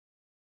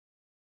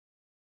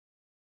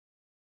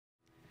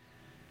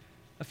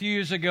A few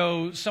years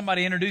ago,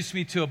 somebody introduced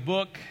me to a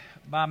book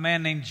by a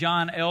man named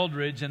John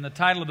Eldredge, and the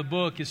title of the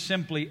book is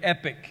simply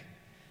Epic.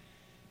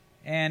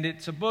 And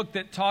it's a book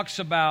that talks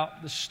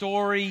about the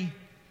story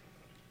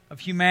of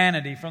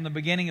humanity from the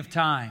beginning of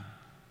time.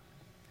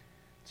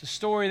 It's a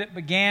story that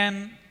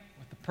began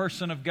with the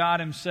person of God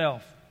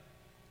Himself.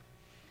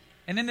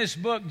 And in this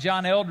book,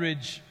 John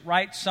Eldredge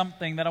writes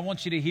something that I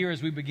want you to hear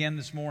as we begin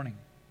this morning.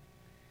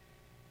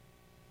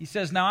 He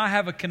says, "Now I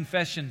have a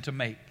confession to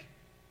make.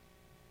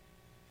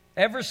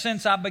 Ever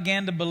since I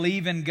began to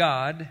believe in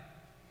God,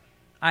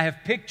 I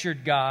have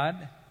pictured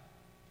God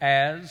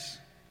as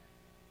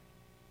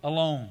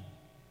alone,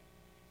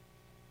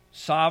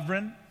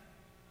 sovereign,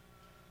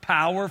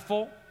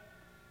 powerful,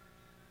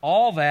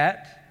 all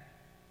that,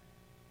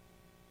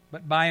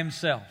 but by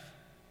Himself.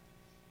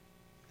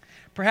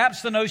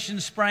 Perhaps the notion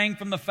sprang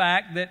from the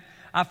fact that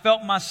I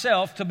felt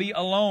myself to be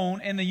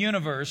alone in the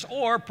universe,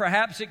 or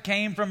perhaps it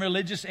came from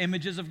religious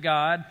images of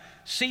God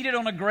seated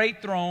on a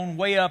great throne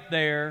way up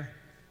there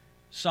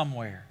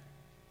somewhere.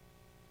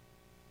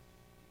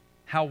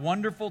 How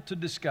wonderful to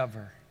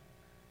discover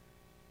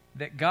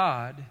that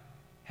God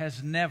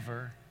has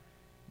never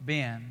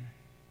been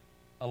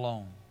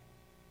alone.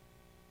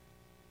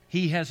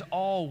 He has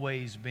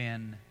always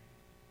been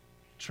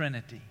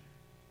Trinity.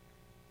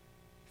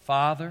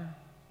 Father,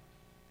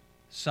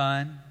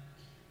 Son,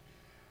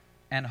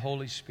 and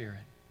Holy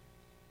Spirit.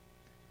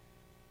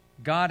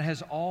 God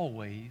has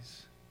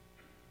always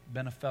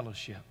been a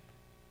fellowship.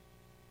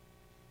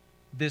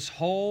 This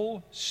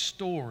whole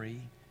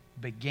story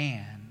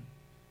began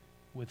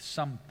with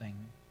something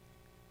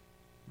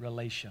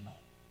relational."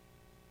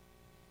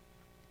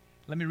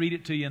 Let me read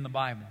it to you in the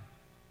Bible.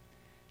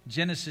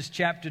 Genesis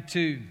chapter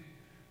 2,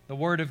 the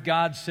Word of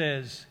God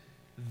says,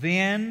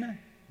 "Then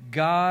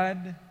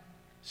God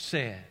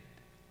said,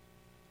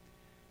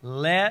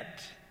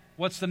 let,"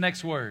 what's the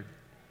next word?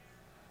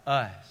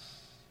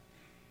 "Us.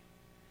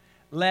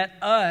 Let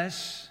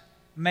us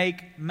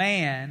make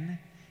man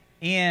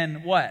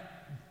in" what?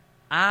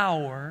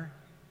 "Our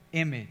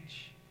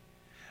image,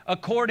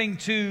 according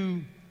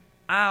to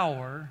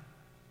our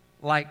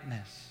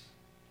likeness."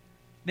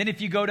 Then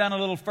if you go down a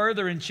little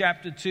further in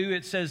chapter 2,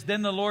 it says,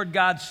 "Then the Lord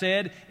God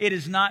said, it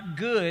is not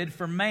good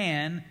for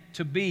man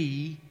to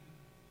be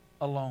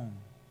alone."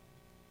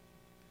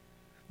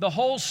 The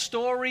whole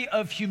story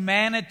of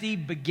humanity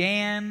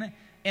began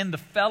in the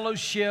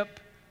fellowship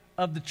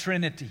of the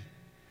Trinity.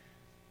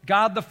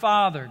 God the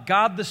Father,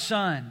 God the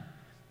Son,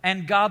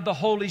 and God the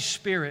Holy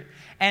Spirit.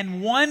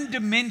 And one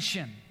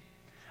dimension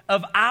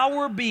of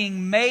our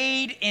being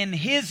made in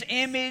His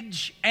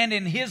image and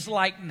in His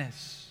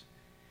likeness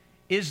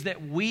is that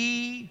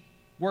we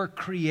were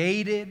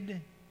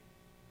created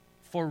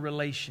for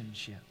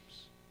relationships.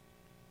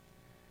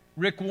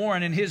 Rick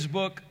Warren, in his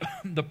book,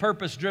 The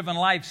Purpose-Driven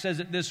Life, says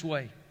it this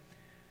way: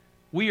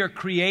 "We are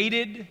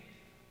created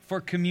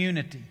for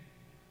community,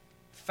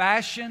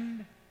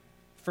 fashioned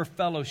for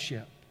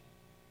fellowship,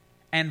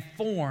 and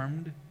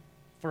formed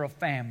for a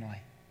family.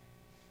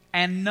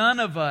 And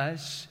none of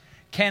us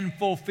can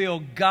fulfill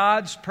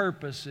God's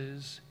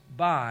purposes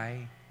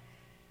by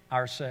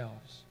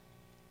ourselves."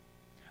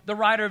 The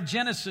writer of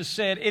Genesis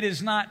said, "It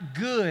is not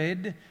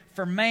good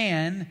for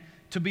man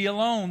to be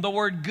alone." The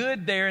word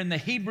 "good" there in the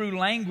Hebrew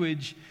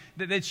language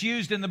that's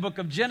used in the book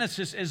of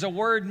Genesis is a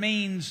word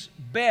means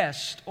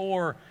best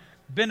or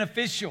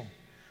beneficial.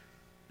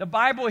 The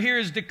Bible here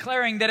is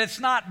declaring that it's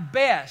not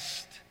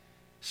best,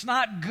 it's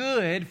not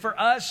good for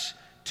us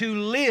to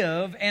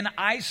live in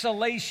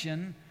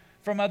isolation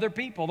from other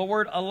people. The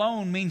word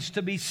 "alone" means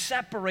to be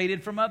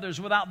separated from others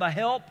without the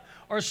help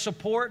or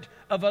support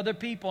of other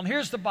people. And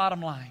here's the bottom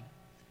line: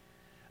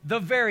 the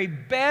very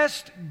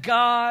best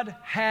God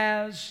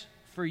has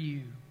for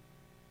you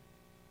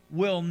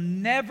will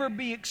never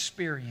be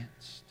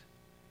experienced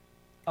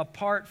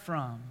apart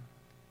from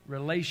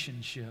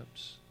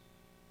relationships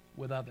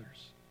with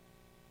others.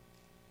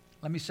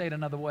 Let me say it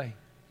another way.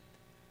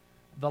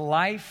 The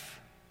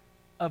life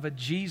of a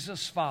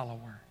Jesus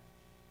follower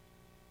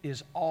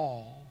is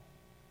all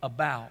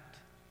about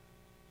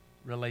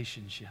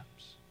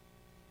relationships.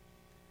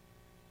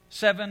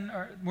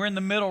 We're in the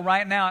middle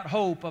right now at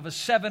Hope of a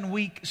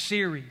 7-week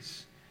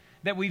series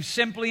that we've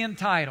simply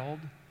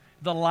entitled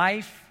 "The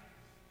Life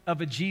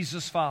of a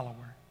Jesus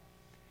Follower."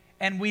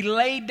 And we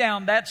laid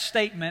down that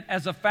statement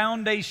as a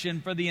foundation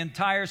for the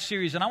entire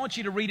series. And I want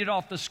you to read it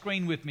off the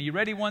screen with me. You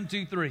ready? 1,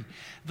 2, 3.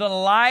 The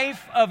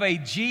life of a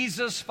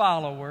Jesus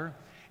follower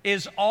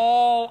is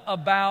all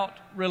about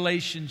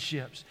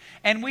relationships.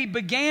 And we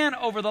began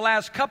over the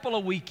last couple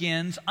of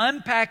weekends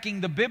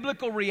unpacking the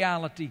biblical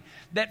reality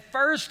that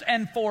first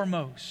and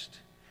foremost,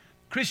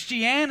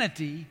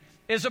 Christianity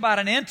is about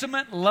an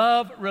intimate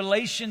love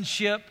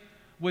relationship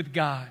with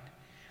God.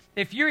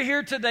 If you're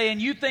here today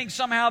and you think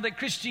somehow that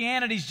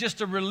Christianity is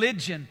just a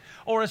religion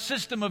or a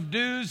system of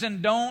do's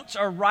and don'ts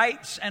or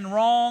rights and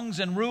wrongs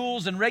and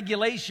rules and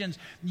regulations,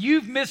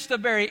 you've missed the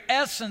very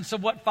essence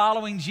of what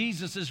following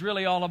Jesus is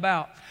really all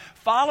about.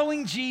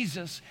 Following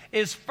Jesus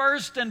is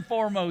first and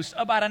foremost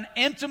about an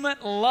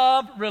intimate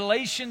love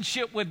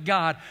relationship with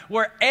God,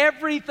 where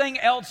everything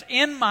else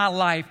in my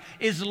life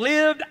is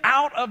lived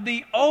out of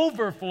the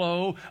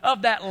overflow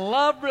of that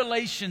love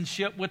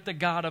relationship with the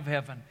God of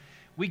heaven.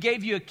 We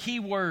gave you a key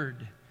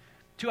word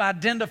to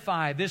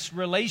identify this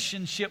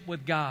relationship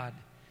with God.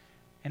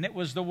 And it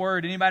was the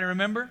word, anybody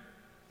remember?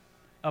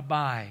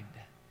 Abide.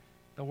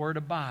 The word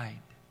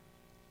abide.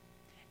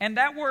 And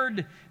that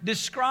word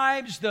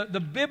describes the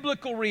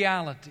biblical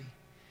reality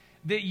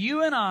that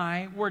you and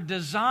I were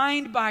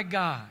designed by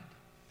God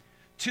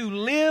to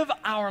live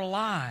our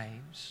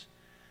lives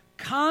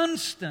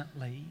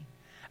constantly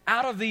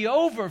out of the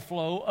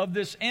overflow of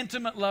this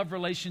intimate love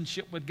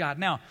relationship with God.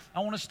 Now,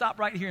 I want to stop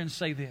right here and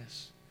say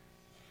this.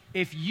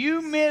 If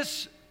you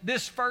miss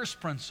this first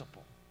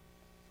principle,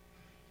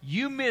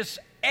 you miss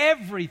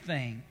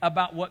everything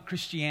about what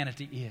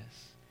Christianity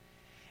is.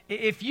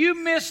 If you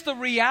miss the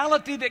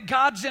reality that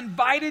God's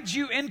invited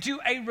you into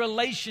a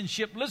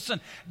relationship,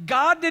 listen,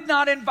 God did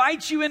not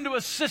invite you into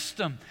a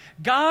system.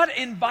 God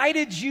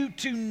invited you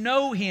to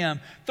know Him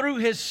through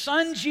His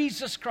Son,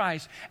 Jesus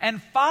Christ.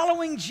 And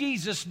following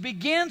Jesus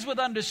begins with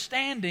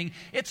understanding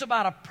it's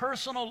about a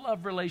personal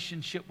love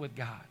relationship with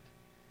God.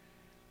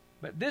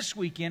 But this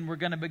weekend, we're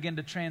going to begin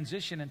to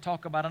transition and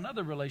talk about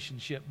another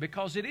relationship,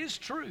 because it is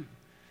true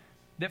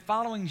that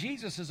following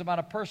Jesus is about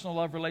a personal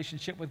love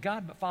relationship with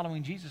God, but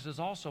following Jesus is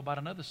also about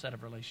another set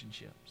of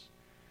relationships.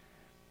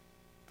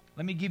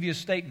 Let me give you a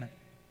statement.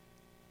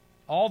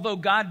 Although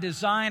God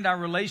designed our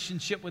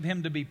relationship with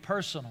Him to be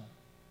personal,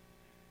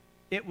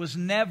 it was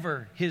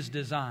never His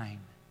design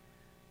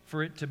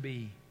for it to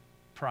be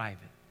private.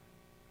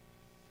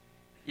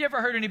 You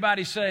ever heard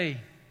anybody say,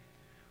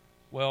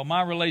 well,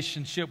 my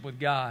relationship with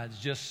God is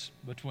just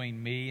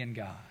between me and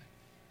God.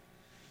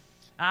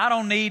 I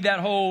don't need that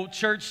whole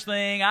church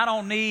thing. I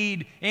don't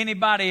need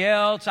anybody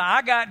else.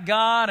 I got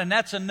God and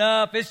that's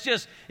enough. It's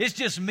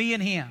just me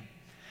and Him.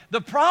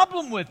 The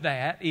problem with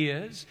that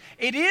is,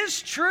 it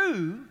is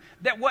true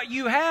that what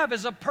you have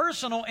is a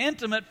personal,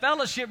 intimate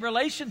fellowship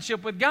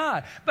relationship with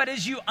God. But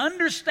as you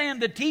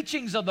understand the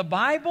teachings of the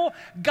Bible,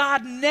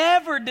 God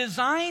never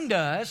designed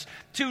us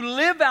to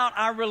live out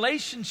our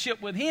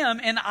relationship with Him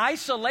in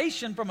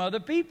isolation from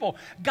other people.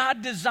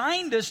 God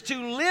designed us to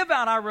live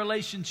out our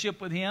relationship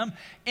with Him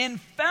in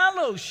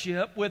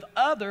fellowship with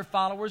other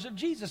followers of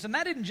Jesus. And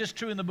that isn't just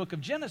true in the book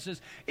of Genesis.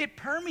 It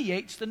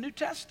permeates the New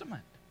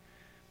Testament.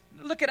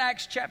 Look at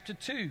Acts chapter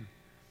 2,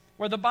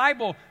 where the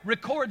Bible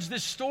records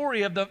this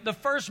story of the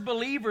first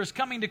believers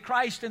coming to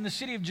Christ in the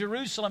city of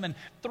Jerusalem, and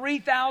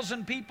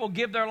 3,000 people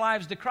give their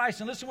lives to Christ.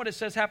 And listen what it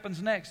says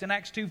happens next in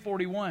Acts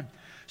 2:41.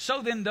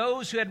 So then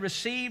those who had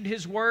received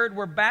His word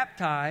were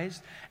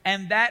baptized,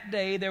 and that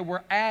day there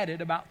were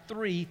added about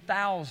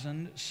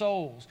 3,000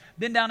 souls.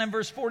 Then down in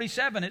verse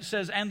 47 it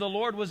says, and the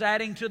Lord was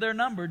adding to their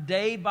number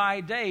day by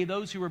day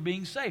those who were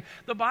being saved.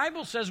 The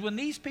Bible says when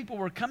these people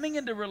were coming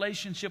into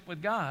relationship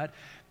with God,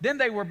 then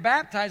they were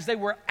baptized, they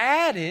were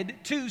added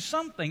to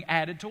something.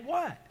 Added to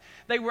what?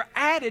 They were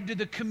added to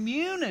the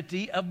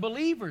community of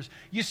believers.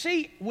 You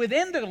see,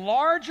 within the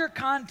larger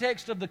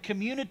context of the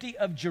community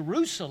of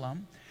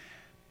Jerusalem,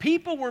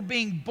 people were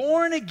being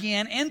born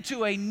again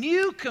into a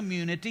new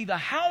community, the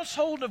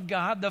household of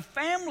God, the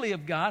family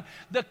of God,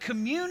 the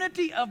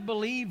community of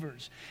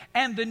believers.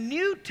 And the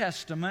New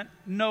Testament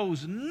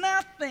knows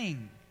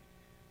nothing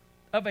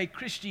of a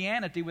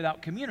Christianity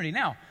without community.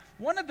 Now,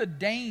 one of the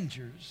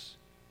dangers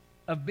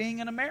of being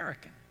an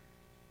American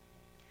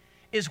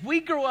is we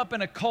grow up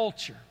in a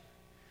culture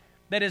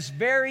that is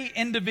very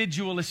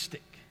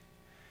individualistic.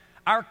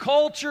 Our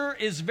culture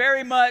is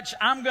very much,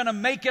 I'm going to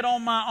make it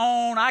on my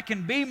own. I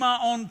can be my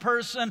own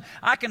person.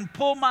 I can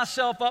pull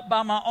myself up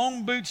by my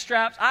own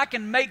bootstraps. I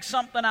can make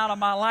something out of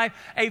my life.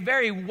 A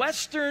very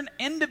Western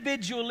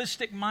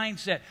individualistic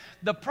mindset.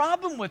 The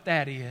problem with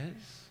that is,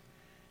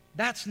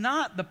 that's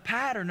not the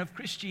pattern of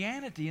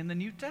Christianity in the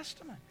New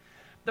Testament.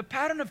 The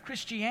pattern of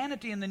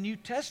Christianity in the New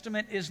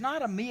Testament is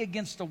not a me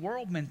against the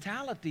world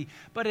mentality,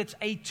 but it's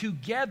a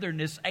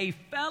togetherness, a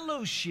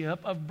fellowship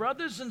of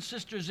brothers and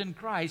sisters in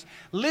Christ,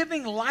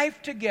 living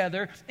life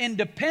together in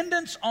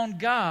dependence on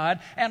God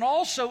and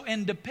also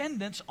in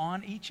dependence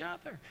on each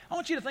other. I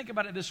want you to think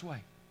about it this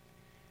way.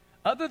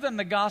 Other than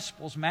the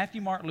Gospels,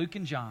 Matthew, Mark, Luke,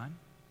 and John,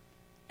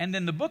 and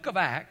then the book of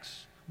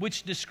Acts,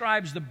 which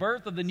describes the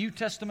birth of the New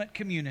Testament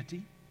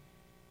community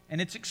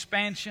and its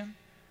expansion,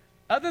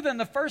 other than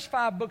the first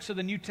 5 books of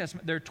the New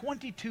Testament, there are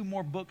 22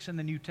 more books in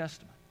the New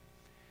Testament.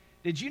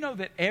 Did you know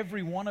that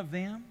every one of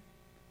them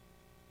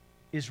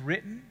is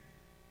written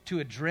to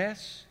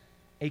address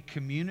a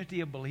community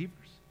of believers?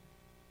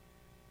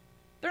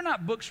 They're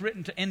not books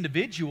written to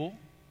individual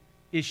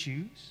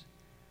issues.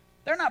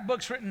 They're not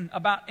books written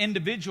about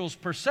individuals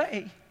per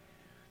se.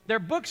 They're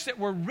books that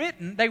were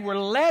written, they were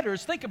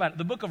letters. Think about it,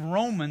 the book of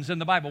Romans in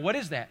the Bible. What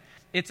is that?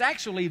 It's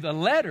actually the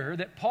letter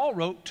that Paul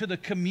wrote to the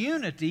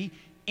community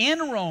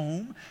in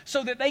Rome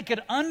so that they could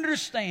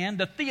understand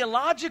the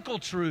theological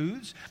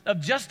truths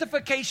of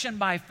justification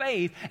by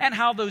faith and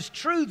how those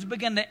truths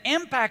begin to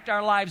impact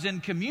our lives in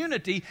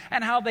community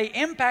and how they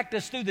impact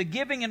us through the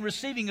giving and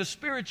receiving of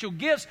spiritual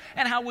gifts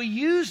and how we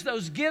use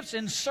those gifts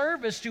in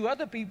service to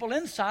other people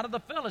inside of the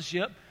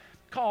fellowship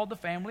called the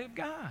family of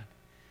God.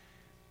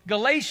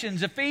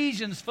 Galatians,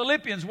 Ephesians,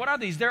 Philippians, what are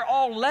these? They're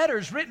all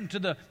letters written to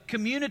the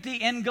community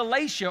in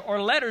Galatia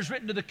or letters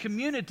written to the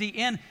community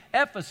in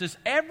Ephesus.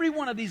 Every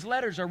one of these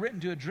letters are written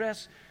to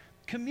address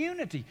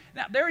community.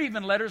 Now, there are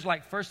even letters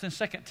like 1st and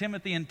 2nd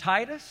Timothy and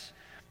Titus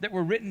that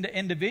were written to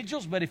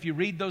individuals, but if you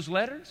read those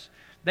letters,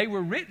 they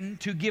were written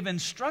to give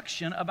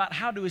instruction about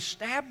how to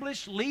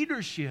establish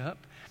leadership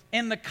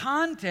in the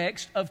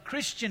context of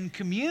Christian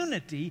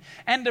community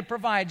and to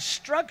provide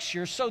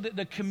structure so that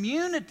the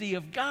community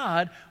of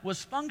God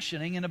was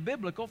functioning in a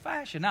biblical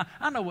fashion. Now,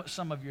 I know what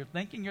some of you are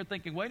thinking. You're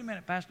thinking, wait a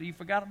minute, Pastor, you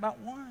forgot about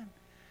one.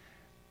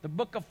 The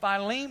book of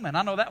Philemon.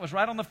 I know that was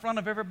right on the front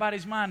of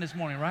everybody's mind this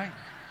morning, right?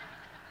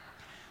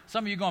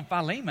 Some of you going,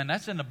 Philemon,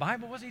 that's in the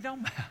Bible? What's he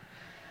talking about?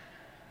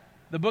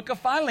 The book of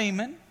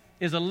Philemon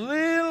is a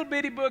little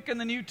bitty book in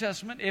the New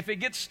Testament. If it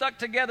gets stuck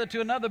together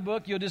to another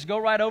book, you'll just go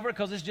right over it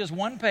because it's just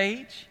one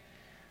page.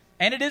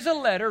 And it is a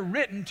letter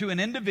written to an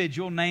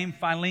individual named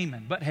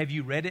Philemon. But have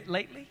you read it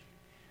lately?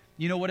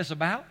 You know what it's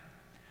about?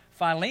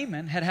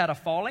 Philemon had had a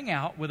falling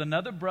out with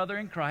another brother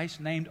in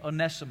Christ named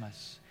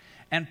Onesimus.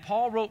 And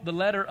Paul wrote the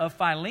letter of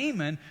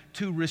Philemon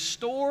to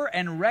restore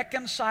and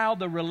reconcile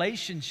the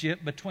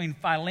relationship between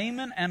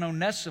Philemon and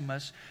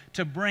Onesimus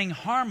to bring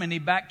harmony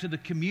back to the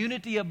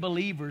community of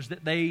believers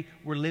that they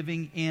were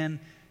living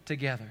in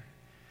together.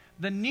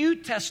 The New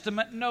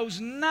Testament knows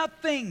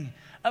nothing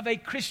of a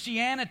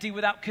Christianity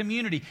without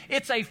community.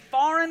 It's a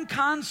foreign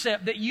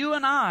concept that you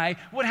and I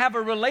would have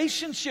a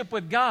relationship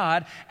with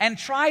God and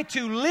try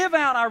to live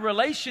out our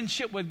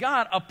relationship with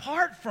God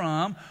apart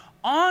from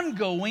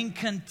ongoing,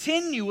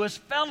 continuous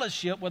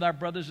fellowship with our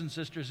brothers and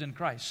sisters in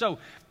Christ. So,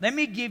 let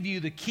me give you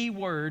the key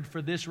word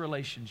for this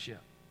relationship.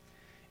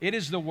 It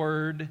is the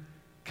word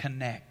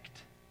connect.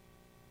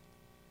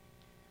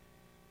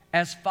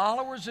 As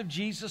followers of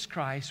Jesus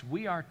Christ,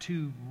 we are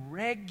to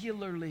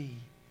regularly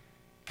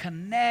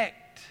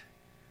connect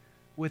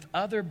with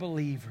other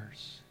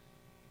believers.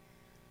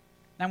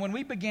 Now, when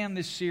we began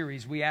this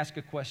series, we asked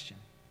a question.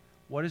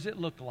 What does it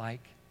look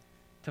like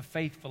to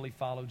faithfully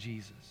follow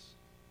Jesus?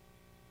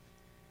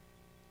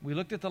 We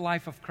looked at the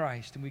life of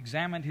Christ and we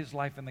examined His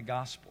life in the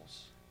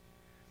Gospels.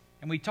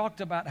 And we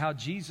talked about how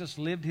Jesus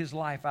lived His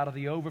life out of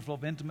the overflow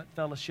of intimate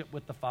fellowship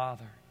with the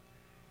Father.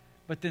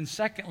 But then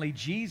secondly,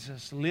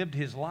 Jesus lived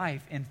His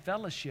life in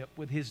fellowship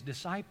with His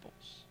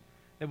disciples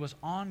that was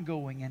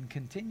ongoing and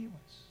continuous.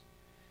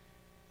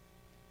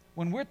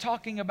 When we're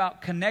talking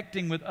about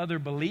connecting with other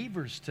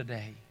believers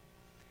today,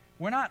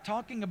 we're not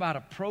talking about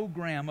a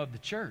program of the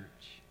church.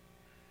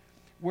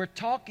 We're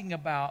talking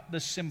about the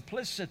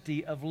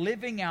simplicity of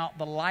living out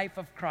the life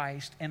of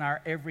Christ in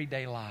our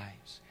everyday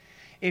lives.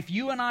 If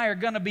you and I are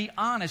going to be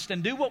honest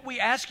and do what we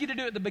ask you to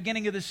do at the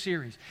beginning of this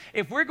series,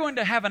 if we're going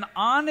to have an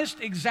honest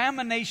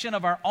examination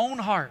of our own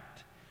heart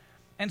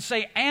and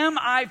say, am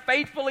I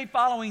faithfully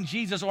following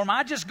Jesus or am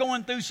I just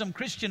going through some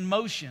Christian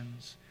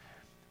motions?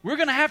 We're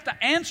going to have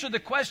to answer the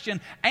question,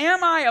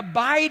 am I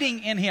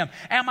abiding in Him?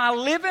 Am I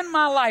living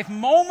my life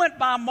moment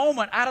by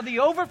moment out of the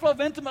overflow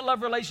of intimate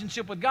love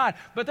relationship with God?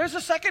 But there's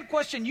a second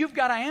question you've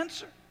got to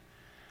answer.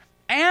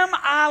 Am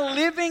I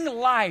living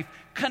life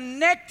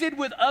connected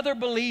with other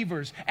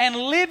believers and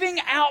living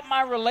out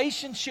my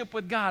relationship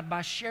with God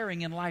by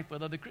sharing in life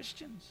with other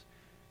Christians?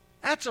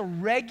 That's a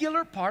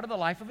regular part of the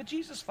life of a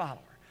Jesus follower.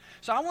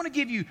 So I want to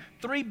give you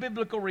 3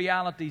 biblical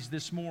realities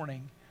this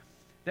morning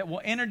that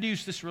will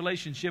introduce this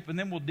relationship, and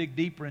then we'll dig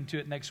deeper into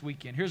it next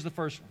weekend. Here's the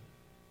first one.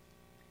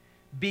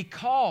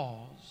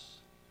 Because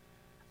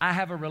I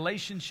have a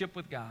relationship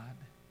with God,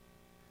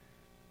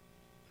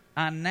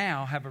 I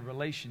now have a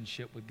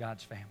relationship with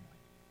God's family.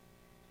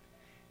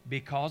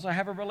 Because I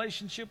have a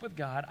relationship with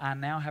God, I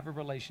now have a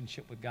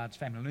relationship with God's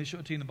family. Let me show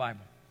it to you in the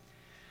Bible.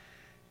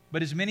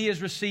 But as many as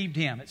received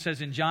Him, it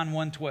says in John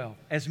 1:12,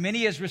 as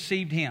many as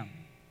received Him,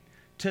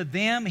 to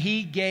them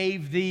He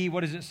gave the,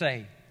 what does it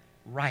say?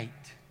 Right.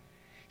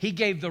 He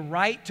gave the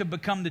right to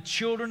become the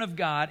children of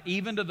God,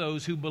 even to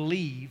those who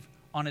believe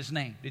on His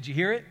name. Did you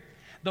hear it?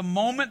 The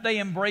moment they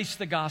embraced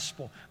the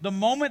gospel, the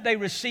moment they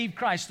received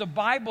Christ, the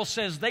Bible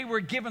says they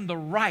were given the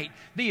right,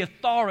 the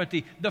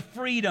authority, the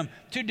freedom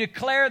to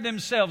declare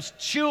themselves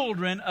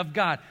children of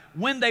God.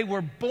 When they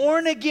were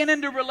born again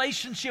into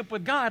relationship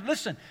with God,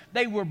 listen,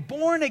 they were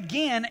born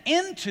again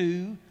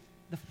into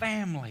the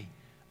family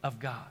of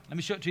God. Let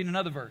me show it to you in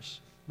another verse.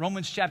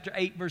 Romans chapter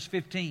 8, verse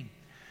 15.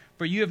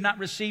 For you have not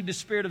received a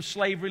spirit of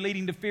slavery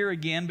leading to fear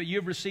again, but you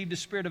have received a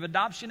spirit of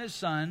adoption as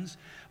sons,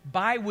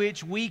 by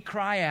which we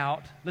cry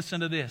out,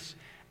 listen to this,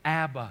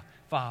 Abba,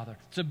 Father.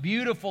 It's a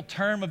beautiful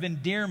term of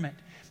endearment.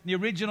 In the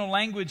original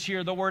language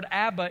here, the word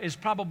Abba is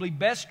probably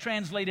best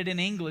translated in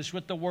English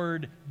with the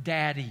word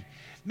daddy.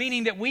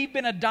 meaning that we've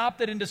been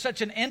adopted into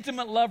such an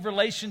intimate love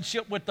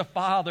relationship with the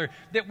Father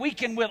that we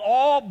can with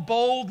all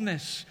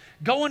boldness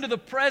go into the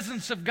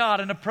presence of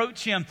God and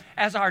approach Him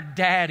as our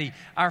daddy,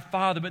 our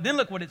Father. But then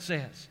look what it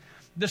says.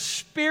 The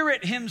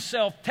Spirit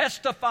Himself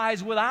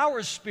testifies with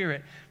our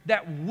spirit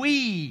that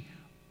we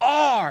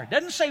are.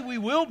 Doesn't say we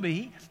will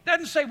be.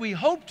 Doesn't say we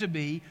hope to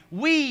be.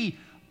 We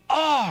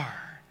are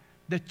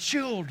the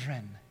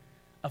children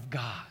of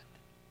God.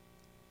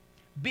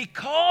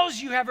 Because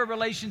you have a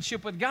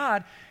relationship with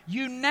God,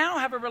 you now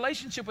have a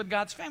relationship with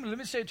God's family. Let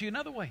me say it to you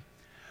another way.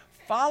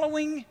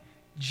 Following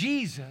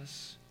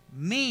Jesus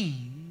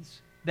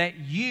means that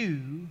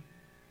you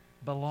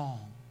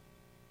belong.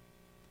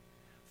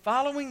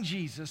 Following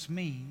Jesus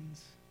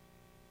means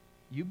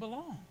you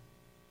belong.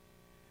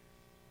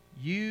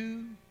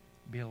 You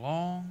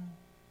belong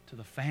to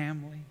the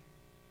family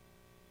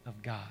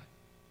of God.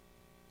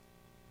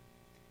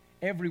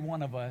 Every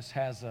one of us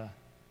has a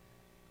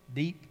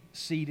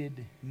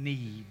deep-seated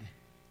need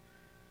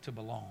to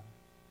belong.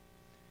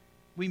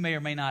 We may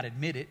or may not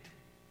admit it,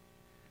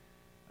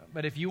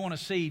 but if you want to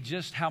see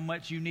just how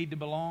much you need to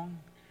belong,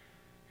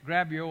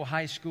 grab your old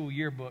high school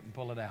yearbook and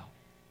pull it out.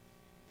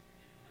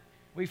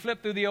 We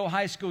flip through the old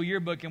high school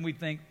yearbook and we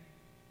think,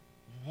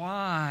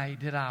 why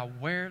did I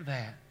wear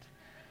that?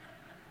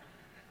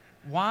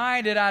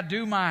 Why did I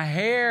do my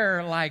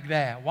hair like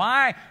that?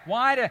 Why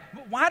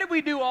did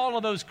we do all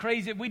of those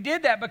crazy? We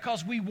did that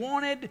because we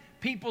wanted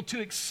people to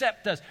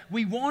accept us.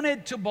 We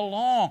wanted to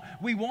belong.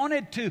 We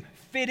wanted to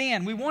fit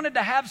in. We wanted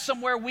to have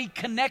somewhere we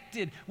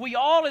connected. We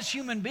all as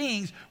human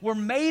beings were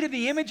made in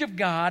the image of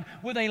God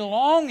with a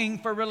longing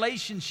for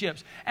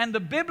relationships. And the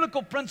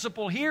biblical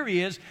principle here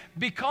is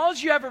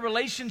because you have a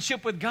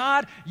relationship with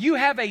God, you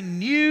have a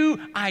new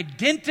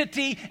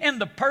identity in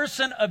the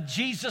person of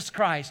Jesus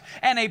Christ.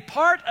 And a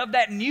part of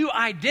that new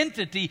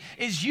identity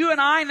is you and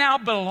I now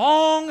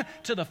belong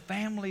to the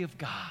family of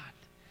God.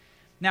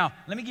 Now,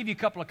 let me give you a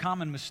couple of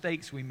common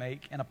mistakes we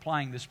make in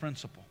applying this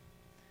principle.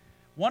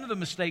 One of the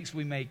mistakes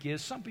we make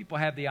is some people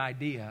have the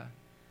idea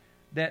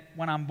that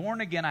when I'm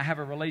born again, I have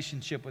a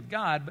relationship with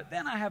God, but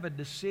then I have a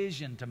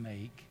decision to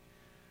make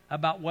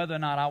about whether or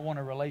not I want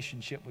a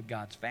relationship with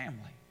God's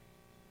family.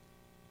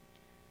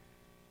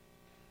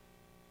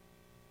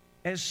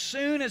 As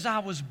soon as I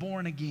was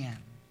born again,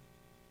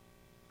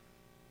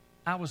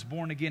 I was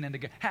born again into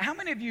God. How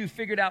many of you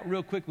figured out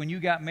real quick when you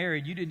got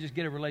married, you didn't just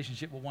get a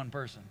relationship with one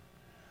person?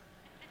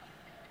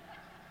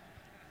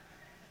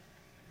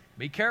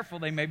 Be careful,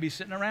 they may be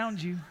sitting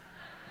around you.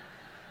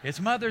 It's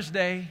Mother's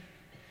Day.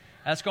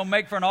 That's going to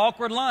make for an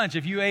awkward lunch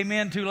if you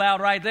amen too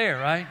loud right there,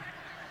 right?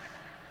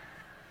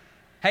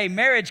 Hey,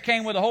 marriage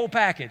came with a whole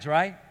package,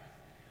 right?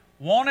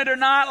 Want it or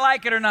not,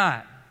 like it or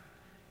not.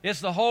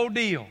 It's the whole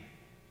deal.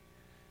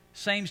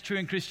 Same's true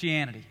in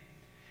Christianity.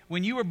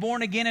 When you were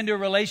born again into a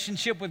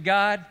relationship with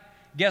God,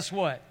 guess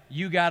what?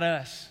 You got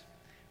us.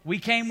 We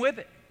came with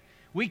it.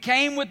 We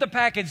came with the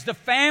package, the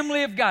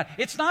family of God.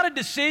 It's not a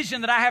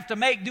decision that I have to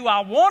make. Do I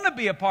want to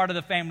be a part of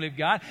the family of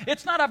God?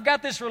 It's not I've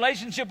got this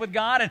relationship with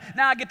God and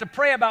now I get to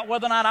pray about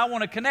whether or not I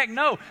want to connect.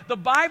 No, the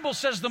Bible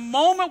says the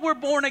moment we're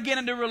born again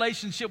into a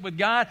relationship with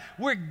God,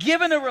 we're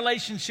given a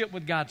relationship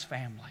with God's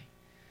family.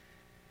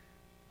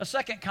 A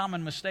second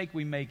common mistake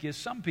we make is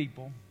some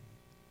people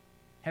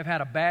have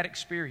had a bad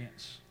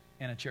experience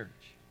in a church.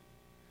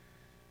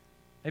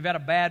 They've had a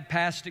bad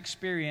past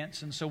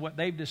experience, and so what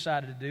they've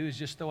decided to do is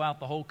just throw out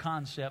the whole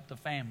concept of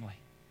family.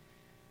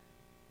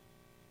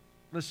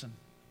 Listen,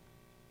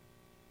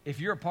 if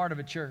you're a part of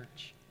a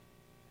church,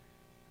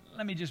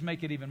 let me just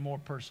make it even more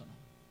personal.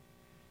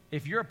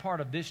 If you're a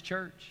part of this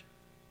church,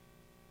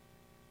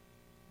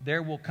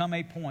 there will come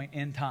a point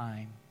in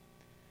time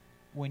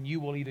when you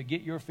will either get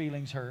your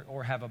feelings hurt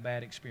or have a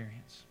bad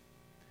experience.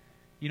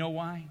 You know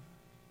why?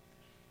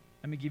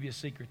 Let me give you a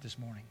secret this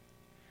morning.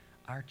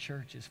 Our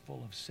church is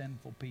full of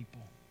sinful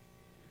people.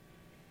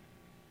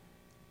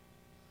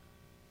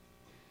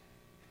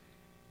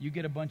 You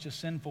get a bunch of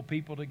sinful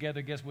people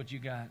together, guess what you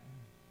got?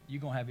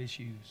 You're going to have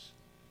issues.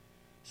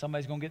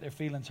 Somebody's going to get their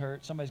feelings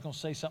hurt. Somebody's going to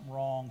say something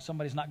wrong.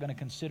 Somebody's not going to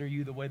consider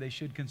you the way they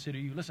should consider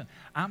you. Listen,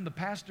 I'm the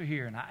pastor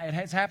here, and it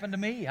has happened to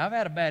me. I've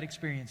had a bad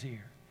experience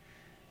here.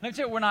 Let me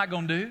tell you what we're not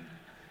going to do.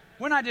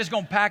 We're not just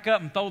going to pack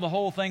up and throw the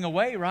whole thing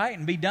away, right,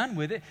 and be done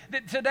with it.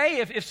 Today,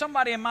 if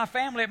somebody in my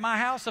family at my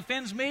house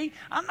offends me,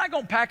 I'm not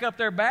going to pack up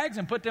their bags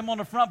and put them on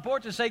the front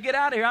porch and say, get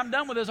out of here. I'm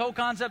done with this whole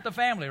concept of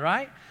family,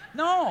 right?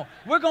 No,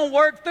 we're going to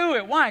work through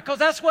it. Why? Because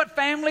that's what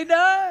family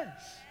does.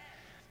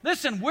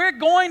 Listen, we're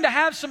going to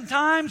have some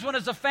times when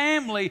as a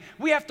family,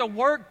 we have to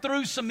work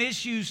through some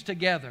issues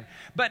together.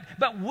 But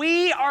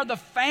we are the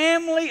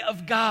family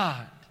of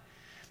God.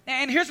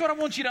 And here's what I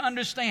want you to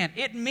understand.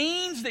 It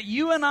means that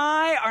you and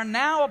I are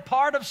now a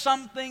part of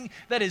something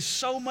that is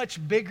so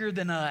much bigger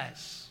than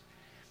us.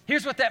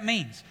 Here's what that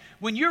means.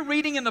 When you're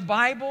reading in the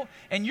Bible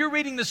and you're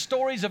reading the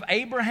stories of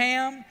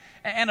Abraham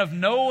and of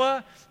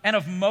Noah and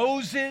of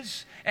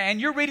Moses, and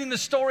you're reading the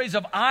stories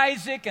of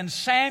Isaac and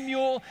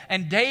Samuel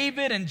and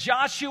David and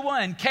Joshua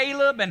and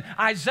Caleb and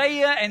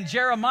Isaiah and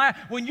Jeremiah,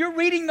 when you're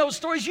reading those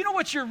stories, you know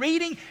what you're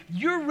reading?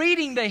 You're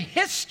reading the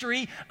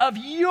history of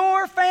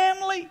your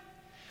family.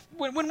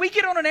 When we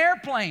get on an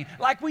airplane,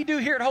 like we do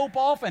here at Hope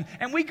often,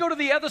 and we go to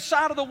the other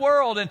side of the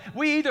world, and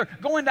we either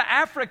go into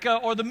Africa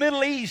or the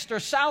Middle East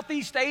or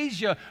Southeast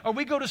Asia, or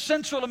we go to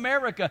Central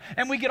America,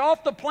 and we get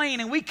off the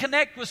plane and we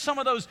connect with some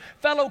of those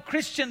fellow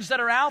Christians that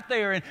are out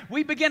there, and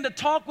we begin to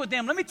talk with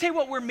them. Let me tell you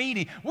what we're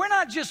meeting. We're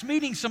not just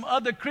meeting some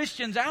other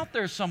Christians out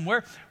there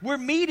somewhere. We're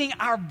meeting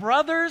our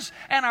brothers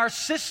and our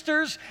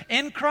sisters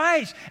in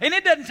Christ. And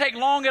it doesn't take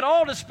long at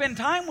all to spend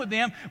time with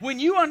them when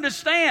you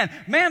understand,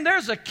 man,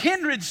 there's a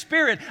kindred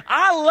spirit.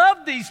 I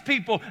love these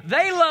people.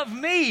 They love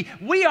me.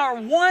 We are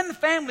one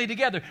family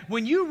together.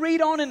 When you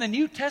read on in the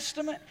New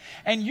Testament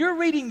and you're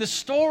reading the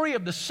story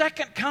of the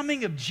second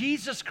coming of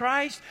Jesus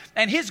Christ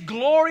and His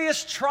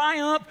glorious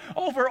triumph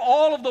over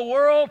all of the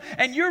world,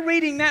 and you're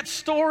reading that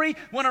story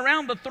when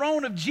around the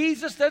throne of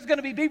Jesus there's going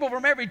to be people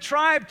from every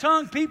tribe,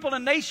 tongue, people,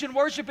 and nation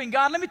worshiping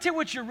God. Let me tell you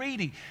what you're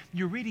reading.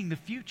 You're reading the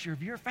future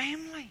of your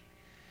family.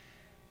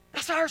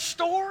 That's our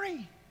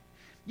story.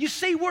 You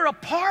see, we're a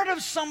part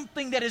of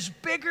something that is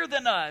bigger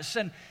than us.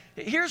 And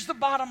here's the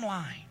bottom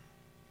line.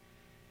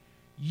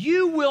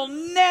 You'll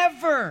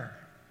never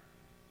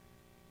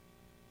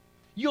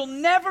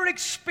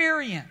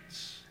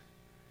experience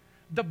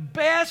the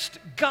best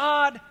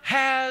God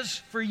has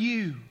for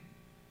you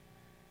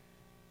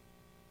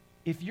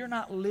if you're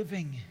not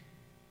living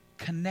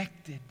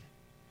connected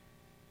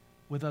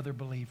with other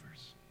believers.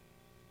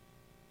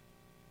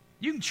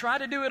 You can try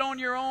to do it on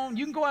your own.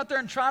 You can go out there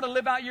and try to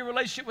live out your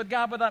relationship with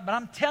God with that. But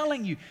I'm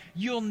telling you,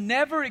 you'll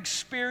never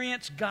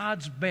experience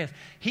God's best.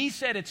 He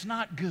said it's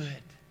not good.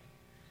 Let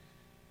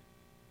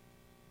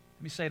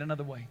me say it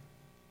another way.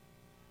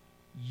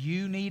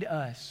 You need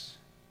us,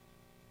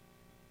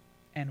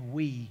 and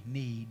we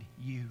need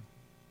you.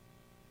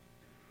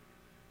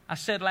 I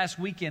said last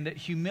weekend that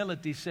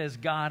humility says,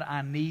 God,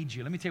 I need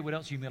you. Let me tell you what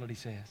else humility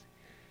says.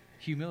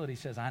 Humility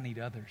says, I need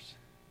others.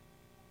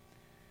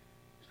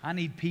 I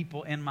need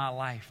people in my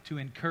life to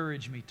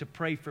encourage me, to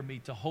pray for me,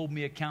 to hold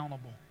me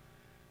accountable,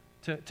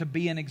 to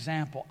be an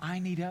example. I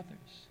need others.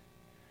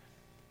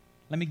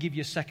 Let me give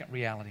you a second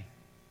reality.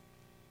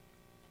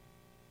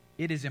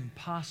 It is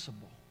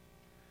impossible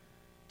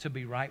to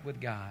be right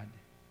with God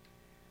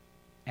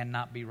and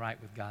not be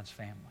right with God's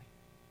family.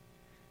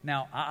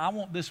 Now, I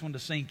want this one to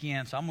sink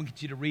in, so I'm going to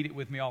get you to read it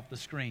with me off the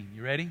screen.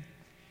 You ready?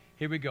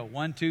 Here we go.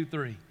 1, 2,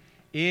 3.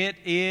 It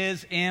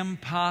is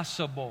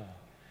impossible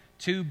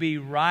to be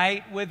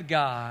right with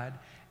God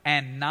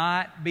and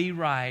not be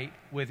right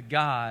with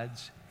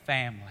God's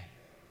family.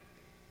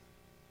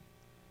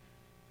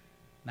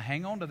 Now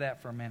hang on to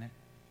that for a minute.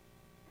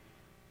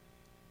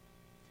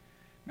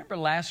 Remember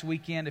last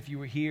weekend, if you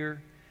were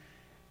here,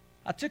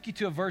 I took you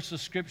to a verse of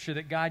Scripture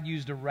that God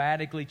used to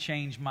radically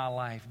change my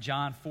life.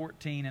 John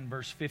 14 and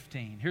verse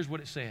 15. Here's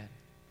what it said.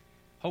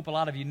 Hope a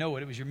lot of you know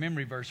it. It was your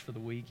memory verse for the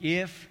week.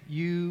 If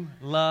you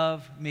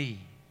love me,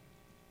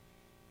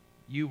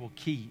 you will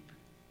keep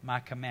my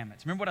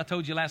commandments. Remember what I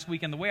told you last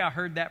week? And the way I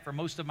heard that for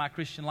most of my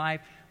Christian life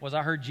was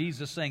I heard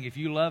Jesus saying, if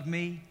you love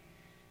me,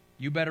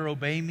 you better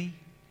obey me.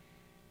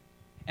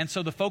 And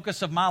so the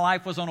focus of my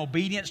life was on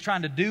obedience,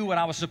 trying to do what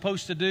I was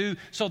supposed to do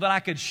so that I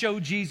could show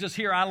Jesus,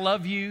 here, I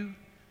love you.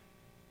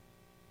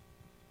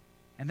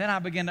 And then I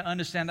began to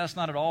understand that's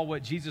not at all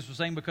what Jesus was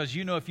saying, because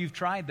you know if you've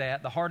tried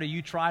that, the harder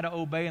you try to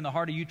obey and the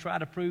harder you try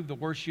to prove, the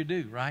worse you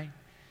do, right?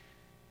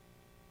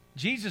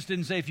 Jesus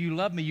didn't say, if you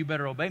love me, you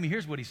better obey me.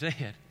 Here's what He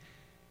said.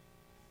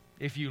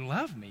 If you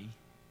love me,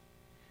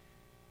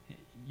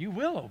 you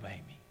will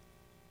obey me.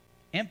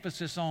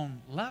 Emphasis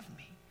on love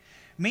me.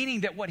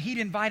 Meaning that what He'd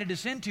invited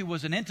us into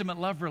was an intimate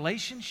love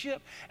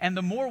relationship. And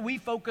the more we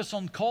focus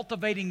on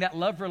cultivating that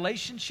love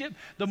relationship,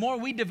 the more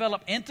we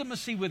develop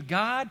intimacy with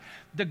God,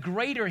 the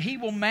greater He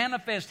will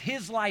manifest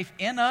His life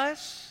in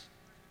us,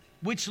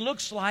 which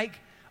looks like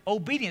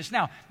obedience.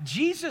 Now,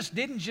 Jesus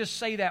didn't just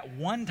say that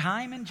one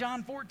time in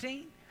John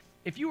 14.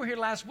 If you were here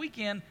last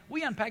weekend,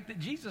 we unpacked that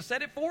Jesus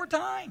said it 4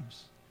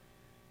 times.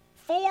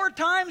 4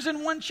 times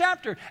in one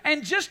chapter.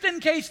 And just in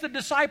case the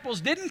disciples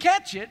didn't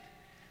catch it,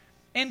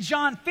 in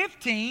John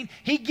 15,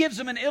 He gives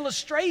them an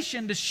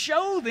illustration to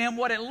show them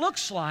what it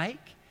looks like.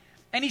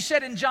 And He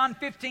said in John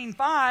 15:5,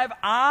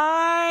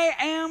 I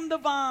am the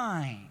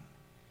vine.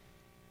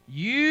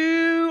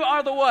 You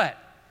are the what?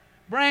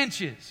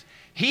 Branches.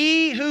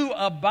 He who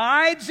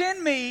abides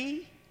in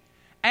me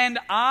and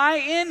I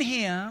in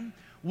him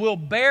will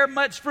bear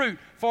much fruit.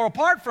 For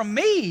apart from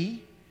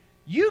me,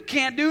 you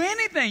can't do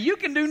anything. You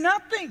can do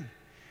nothing.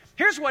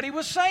 Here's what he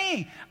was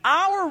saying.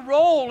 Our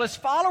role as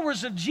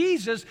followers of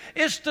Jesus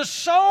is to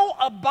so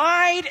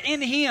abide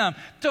in Him,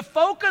 to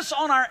focus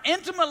on our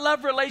intimate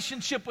love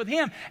relationship with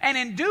Him. And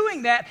in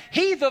doing that,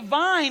 He, the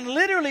vine,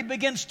 literally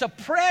begins to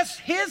press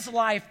His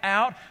life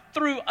out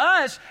through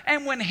us.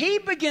 And when He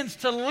begins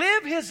to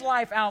live His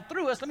life out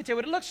through us, let me tell you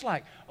what it looks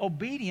like.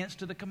 Obedience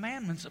to the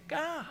commandments of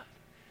God.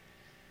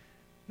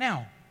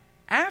 Now,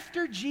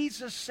 after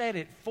Jesus said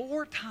it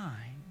 4 times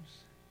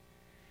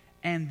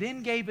and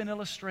then gave an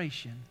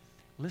illustration,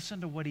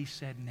 listen to what He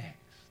said next.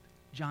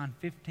 John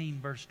 15,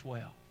 verse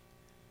 12.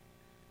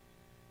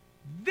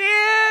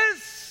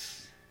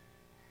 This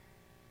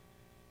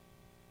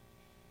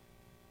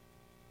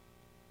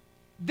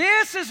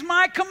is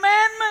my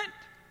commandment.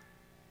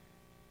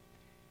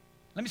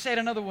 Let me say it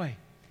another way.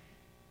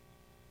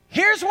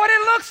 Here's what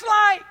it looks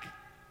like.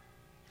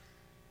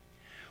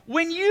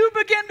 When you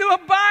begin to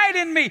abide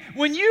in me,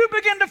 when you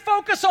begin to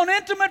focus on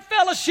intimate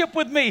fellowship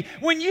with me,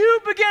 when you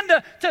begin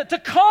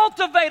to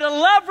cultivate a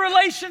love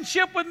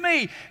relationship with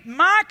me,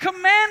 my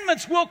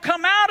commandments will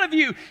come out of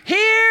you.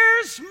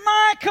 Here's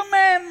my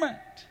commandment.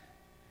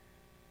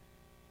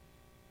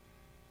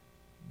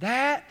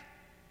 That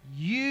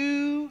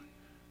you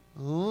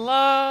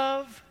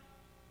love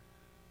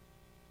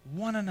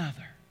one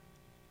another.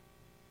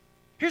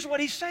 Here's what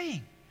He's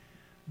saying.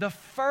 The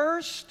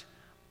first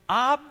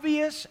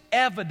obvious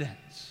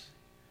evidence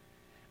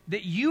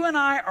that you and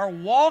I are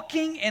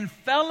walking in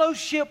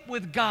fellowship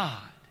with God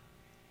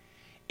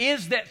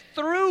is that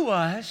through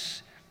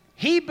us,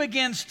 He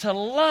begins to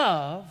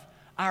love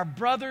our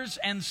brothers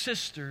and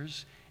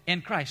sisters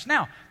in Christ.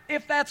 Now,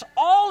 if that's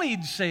all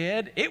He'd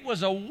said, it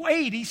was a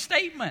weighty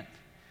statement.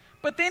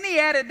 But then He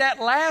added that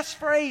last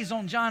phrase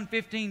on John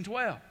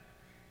 15:12.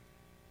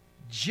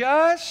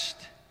 Just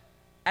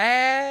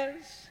as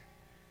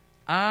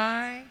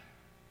I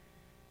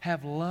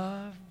have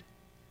loved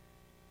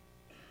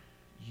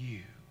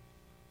you.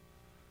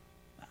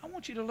 I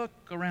want you to look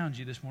around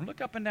you this morning.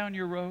 Look up and down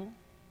your row.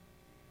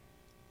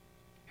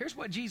 Here's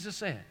what Jesus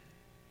said.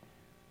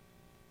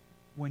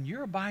 When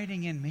you're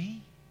abiding in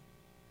me,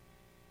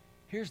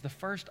 here's the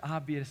first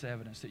obvious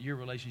evidence that your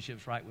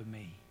relationship's right with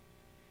me.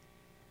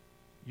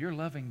 You're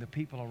loving the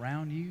people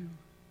around you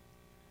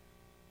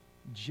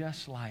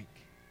just like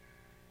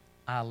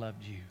I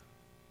loved you.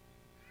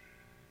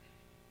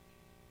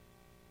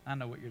 I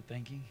know what you're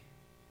thinking.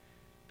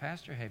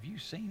 Pastor, have you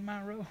seen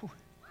my row?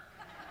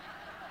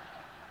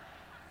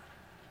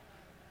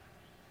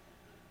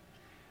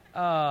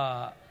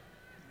 I'm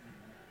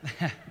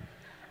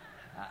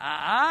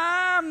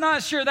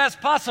not sure that's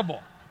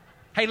possible.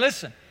 Hey,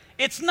 listen,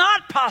 it's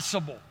not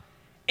possible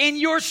in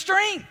your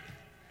strength.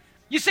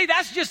 You see,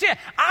 that's just it.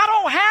 I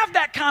don't have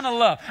that kind of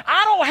love.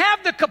 I don't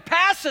have the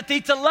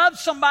capacity to love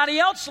somebody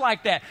else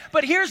like that.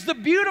 But here's the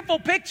beautiful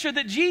picture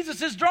that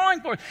Jesus is drawing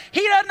for us.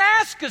 He doesn't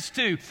ask us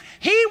to.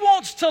 He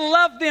wants to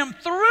love them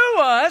through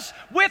us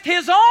with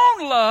His own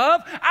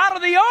love out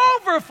of the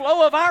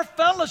overflow of our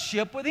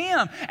fellowship with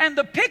Him. And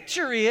the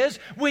picture is,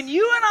 when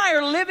you and I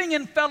are living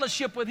in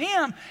fellowship with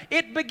Him,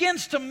 it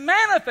begins to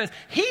manifest.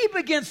 He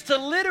begins to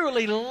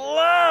literally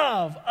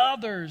love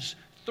others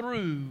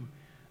through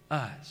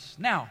us.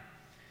 Now,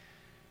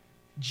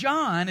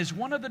 John is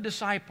one of the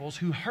disciples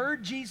who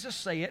heard Jesus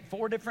say it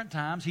 4 different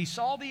times. He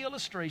saw the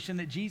illustration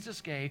that Jesus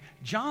gave.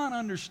 John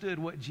understood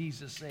what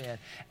Jesus said.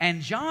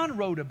 And John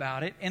wrote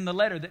about it in the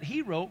letter that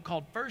he wrote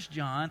called 1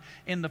 John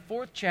in the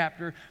 4th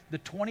chapter, the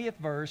 20th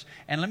verse.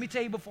 And let me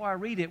tell you before I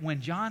read it,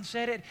 when John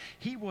said it,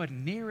 he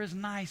wasn't near as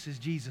nice as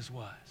Jesus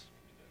was.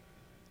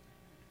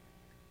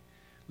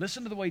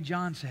 Listen to the way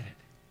John said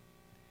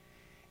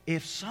it.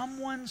 If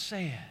someone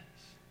says,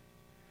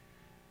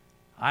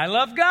 I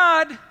love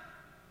God,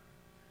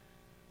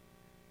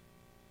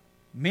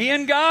 me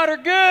and God are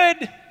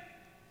good,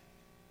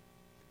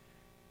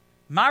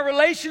 my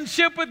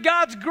relationship with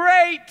God's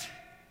great.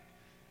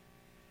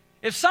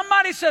 If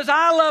somebody says,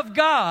 I love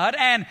God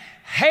and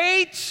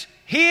hates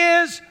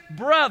his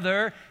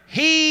brother,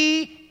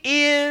 he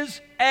is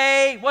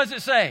a, what does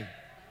it say?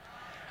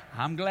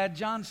 I'm glad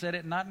John said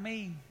it, not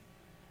me.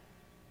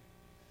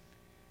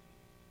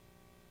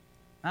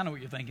 I know what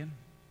you're thinking.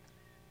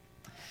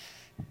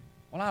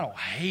 Well, I don't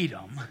hate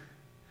him.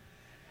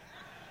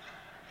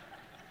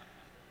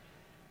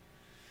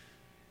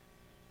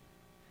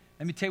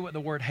 Let me tell you what the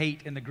word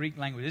hate in the Greek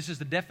language. This is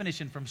the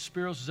definition from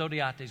Spiros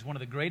Zodhiates, one of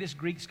the greatest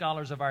Greek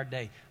scholars of our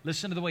day.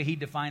 Listen to the way he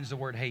defines the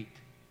word hate.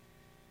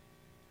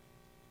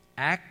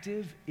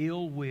 Active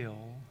ill will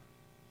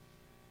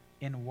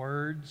in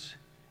words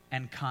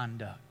and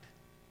conduct.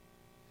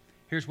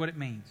 Here's what it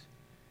means.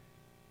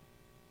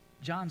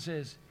 John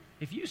says,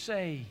 if you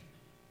say,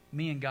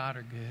 me and God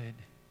are good,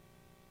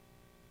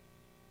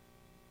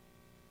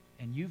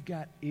 and you've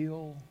got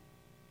ill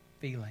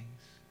feelings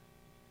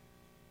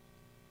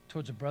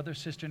towards a brother or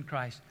sister in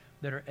Christ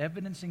that are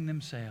evidencing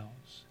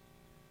themselves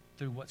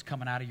through what's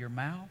coming out of your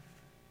mouth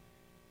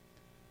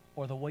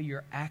or the way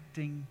you're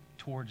acting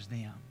towards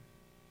them.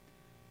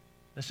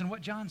 Listen to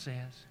what John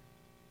says.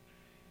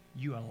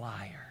 You a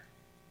liar.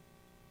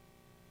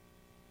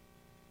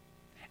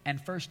 And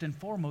first and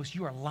foremost,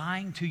 you are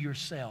lying to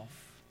yourself.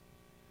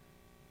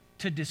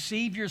 To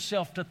deceive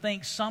yourself to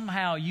think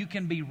somehow you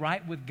can be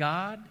right with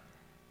God.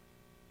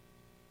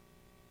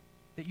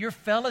 That your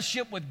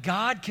fellowship with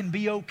God can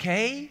be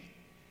okay.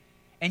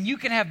 And you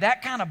can have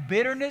that kind of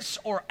bitterness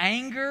or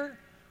anger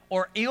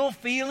or ill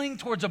feeling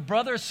towards a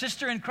brother or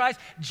sister in Christ.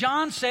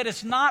 John said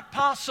it's not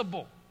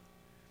possible.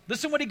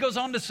 Listen what he goes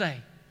on to say.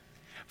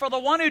 For the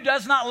one who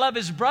does not love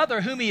his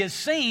brother whom he has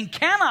seen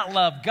cannot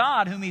love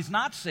God whom he's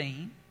not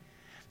seen.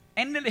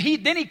 And then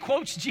he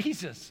quotes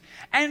Jesus.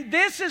 And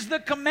this is the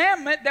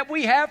commandment that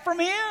we have from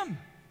him.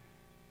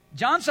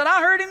 John said,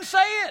 I heard him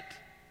say it.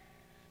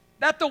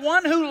 That the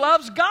one who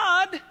loves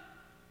God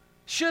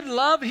should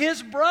love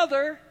his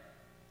brother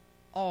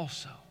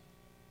also.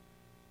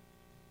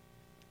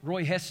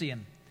 Roy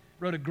Hession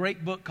wrote a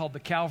great book called The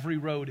Calvary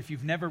Road. If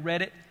you've never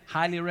read it,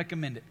 highly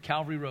recommend it.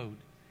 Calvary Road.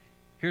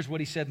 Here's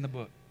what he said in the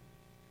book.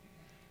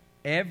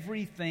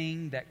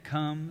 Everything that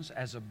comes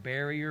as a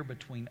barrier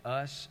between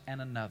us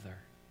and another,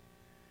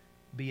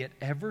 be it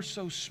ever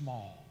so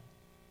small,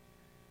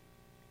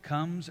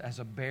 comes as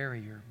a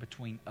barrier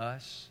between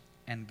us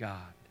and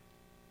God.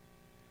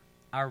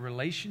 Our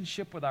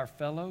relationship with our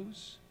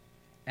fellows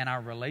and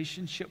our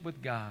relationship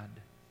with God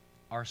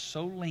are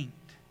so linked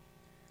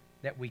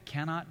that we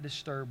cannot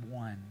disturb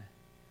one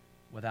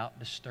without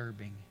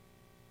disturbing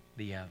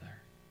the other.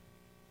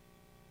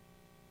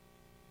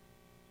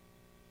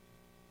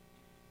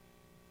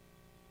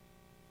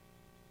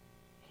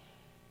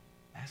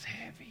 That's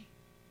heavy.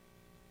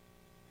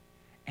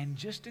 And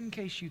just in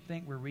case you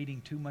think we're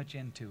reading too much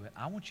into it,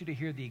 I want you to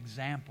hear the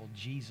example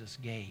Jesus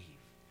gave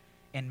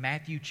in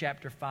Matthew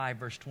chapter 5,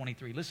 verse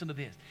 23. Listen to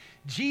this.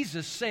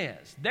 Jesus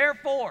says,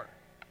 therefore,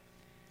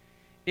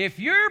 if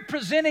you're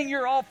presenting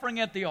your offering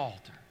at the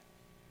altar,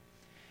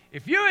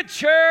 if you're at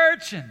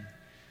church and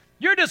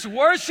you're just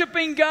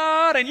worshiping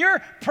God and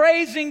you're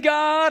praising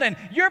God and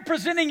you're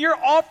presenting your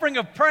offering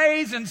of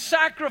praise and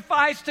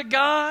sacrifice to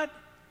God,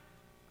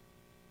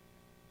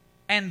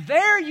 and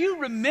there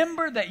you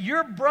remember that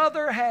your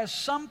brother has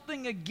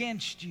something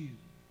against you,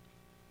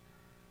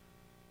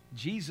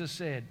 Jesus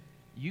said,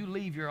 you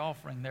leave your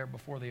offering there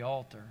before the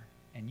altar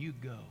and you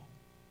go.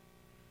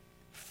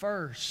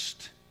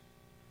 First,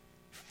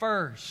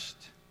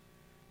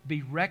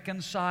 be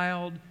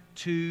reconciled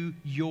to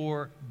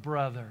your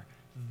brother.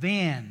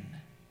 Then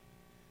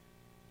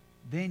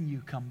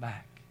you come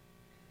back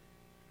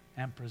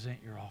and present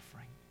your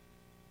offering.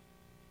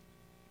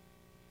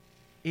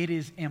 It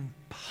is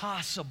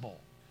impossible.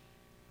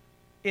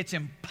 It's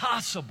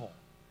impossible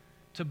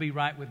to be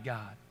right with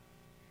God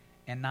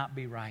and not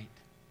be right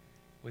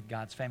with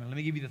God's family. Let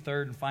me give you the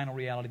third and final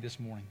reality this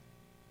morning.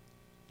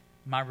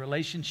 My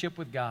relationship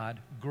with God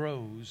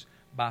grows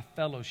by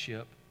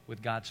fellowship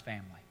with God's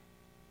family.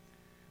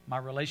 My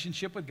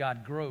relationship with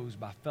God grows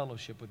by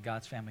fellowship with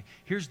God's family.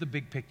 Here's the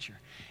big picture.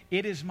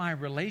 It is my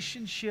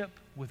relationship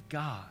with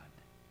God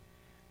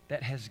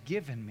that has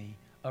given me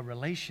a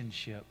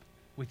relationship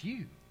with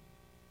you.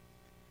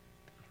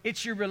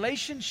 It's your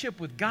relationship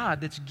with God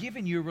that's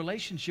given you a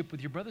relationship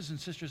with your brothers and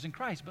sisters in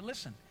Christ. But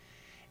listen,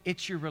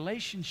 it's your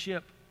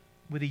relationship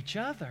with each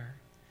other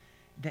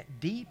that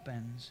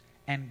deepens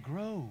and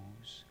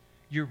grows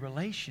your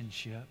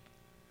relationship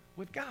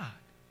with God.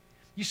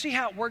 You see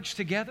how it works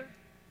together?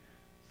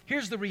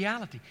 Here's the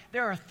reality.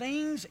 There are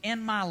things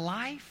in my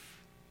life,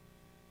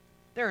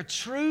 there are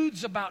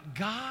truths about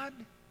God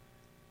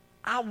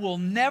I will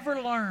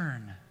never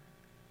learn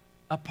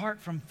apart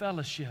from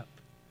fellowship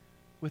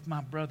with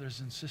my brothers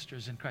and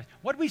sisters in Christ.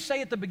 What did we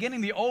say at the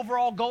beginning? The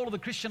overall goal of the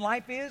Christian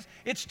life is?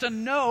 It's to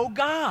know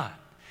God.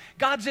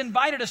 God's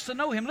invited us to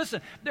know Him.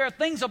 Listen, there are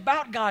things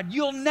about God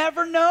you'll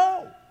never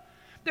know.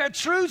 There are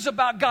truths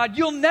about God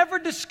you'll never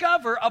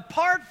discover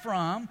apart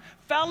from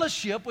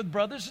fellowship with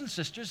brothers and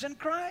sisters in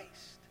Christ.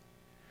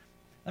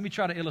 Let me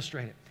try to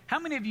illustrate it. How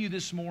many of you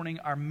this morning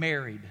are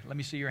married? Let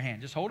me see your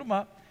hand. Just hold them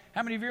up.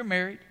 How many of you are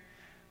married?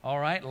 All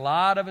right, a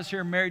lot of us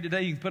here are married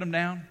today. You can put them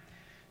down.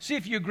 See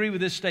if you agree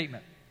with this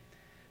statement.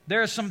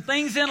 There are some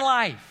things in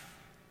life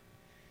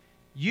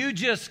you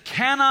just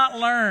cannot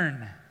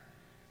learn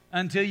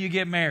until you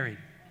get married.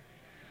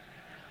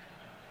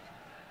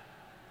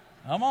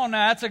 Come on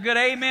now, that's a good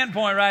amen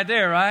point right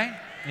there, right?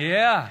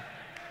 Yeah.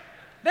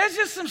 There's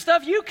just some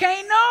stuff you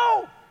can't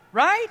know,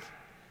 right?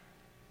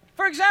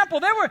 For example,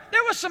 there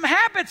were some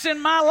habits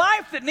in my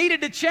life that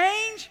needed to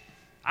change.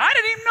 I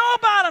didn't even know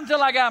about them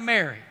until I got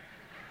married.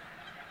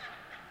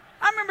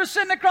 I remember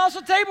sitting across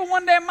the table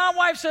one day and my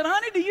wife said,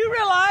 honey, do you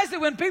realize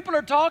that when people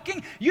are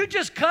talking, you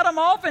just cut them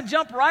off and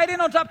jump right in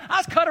on top?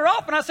 I cut her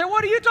off and I said,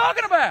 what are you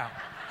talking about?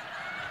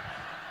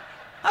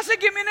 I said,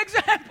 give me an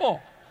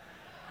example.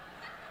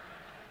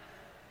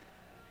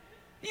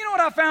 You know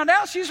what I found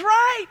out? She's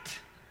right.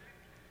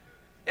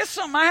 It's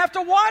something I have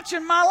to watch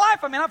in my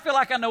life. I mean, I feel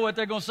like I know what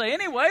they're going to say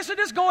anyway, so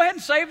just go ahead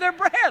and save their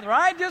breath,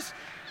 right? Just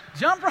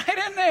jump right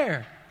in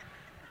there.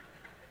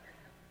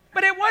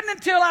 But it wasn't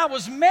until I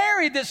was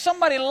married that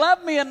somebody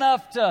loved me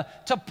enough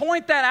to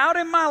point that out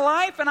in my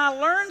life, and I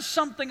learned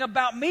something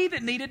about me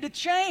that needed to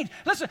change.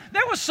 Listen,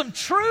 there was some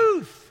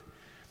truth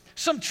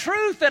some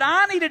truth that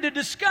I needed to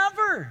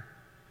discover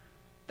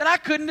that I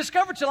couldn't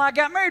discover till I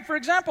got married. For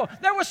example,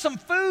 there were some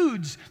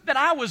foods that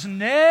I was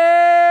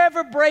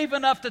never brave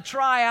enough to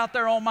try out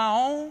there on my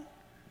own.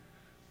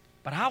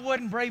 But I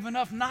wasn't brave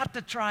enough not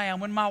to try them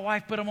when my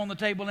wife put them on the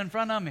table in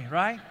front of me,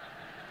 right?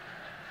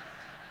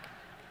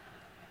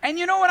 And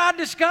you know what I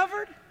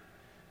discovered?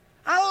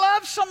 I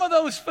love some of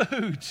those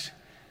foods.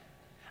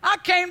 I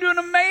came to an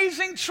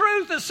amazing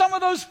truth that some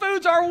of those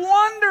foods are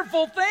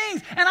wonderful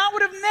things, and I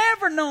would have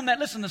never known that.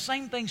 Listen, the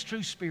same thing's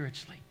true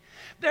spiritually.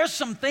 There's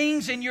some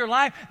things in your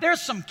life, there's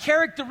some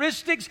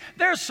characteristics,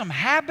 there's some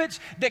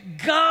habits that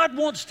God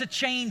wants to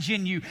change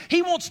in you.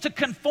 He wants to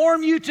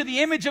conform you to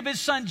the image of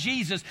His Son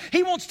Jesus.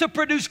 He wants to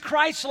produce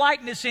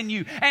Christ-likeness in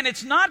you. And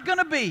it's not going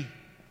to be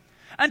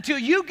until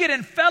you get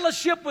in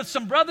fellowship with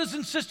some brothers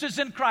and sisters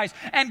in Christ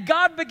and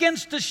God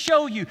begins to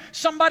show you.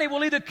 Somebody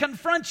will either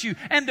confront you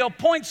and they'll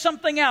point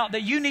something out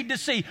that you need to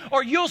see,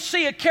 or you'll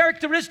see a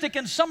characteristic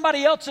in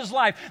somebody else's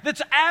life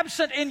that's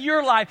absent in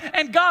your life,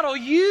 and God will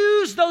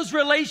use those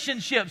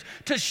relationships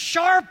to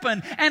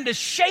sharpen and to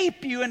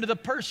shape you into the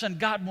person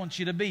God wants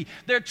you to be.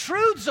 There are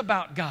truths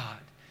about God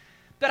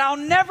that I'll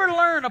never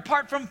learn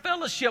apart from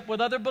fellowship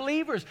with other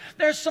believers.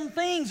 There's some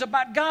things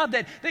about God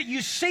that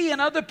you see in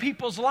other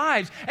people's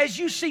lives as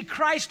you see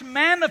Christ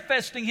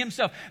manifesting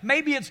Himself.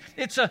 Maybe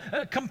it's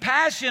a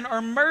compassion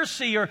or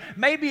mercy, or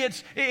maybe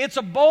it's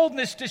a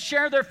boldness to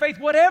share their faith.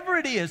 Whatever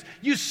it is,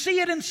 you see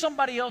it in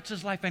somebody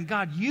else's life, and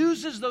God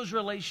uses those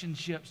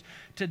relationships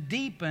to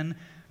deepen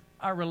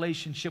our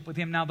relationship with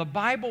Him. Now, the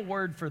Bible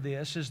word for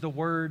this is the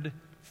word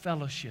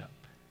fellowship.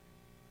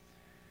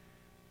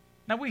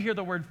 Now, we hear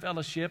the word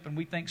fellowship and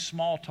we think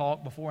small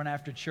talk before and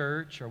after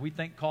church, or we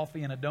think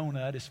coffee and a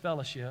donut is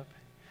fellowship.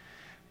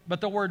 But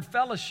the word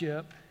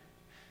fellowship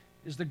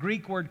is the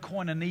Greek word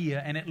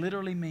koinonia, and it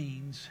literally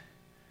means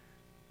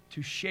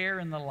to share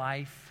in the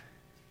life,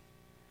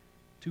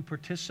 to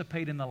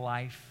participate in the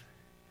life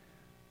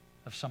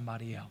of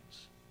somebody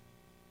else.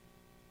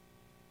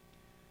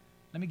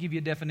 Let me give you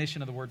a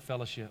definition of the word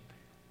fellowship.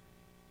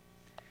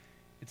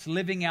 It's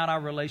living out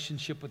our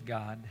relationship with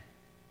God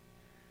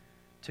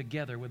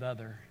together with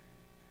other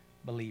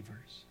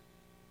believers.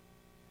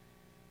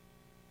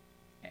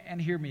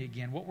 And hear me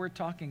again, what we're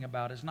talking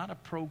about is not a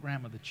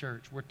program of the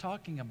church. We're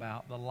talking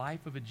about the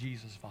life of a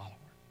Jesus follower.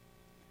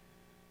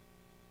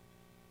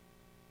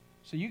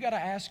 So you got to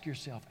ask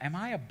yourself, am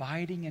I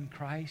abiding in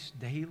Christ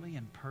daily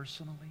and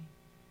personally?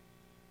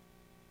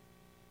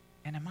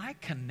 And am I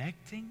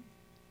connecting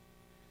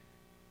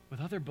with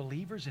other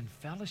believers in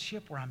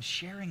fellowship where I'm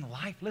sharing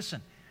life?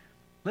 Listen.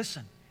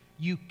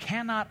 You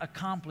cannot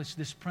accomplish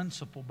this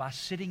principle by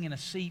sitting in a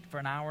seat for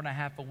an hour and a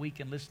half a week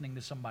and listening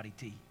to somebody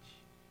teach.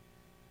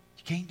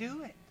 You can't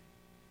do it.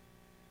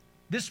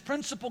 This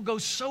principle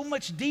goes so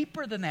much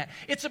deeper than that.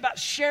 It's about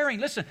sharing.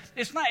 Listen,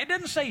 it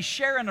doesn't say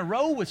share in a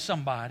row with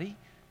somebody.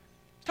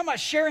 It's talking about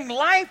sharing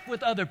life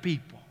with other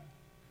people.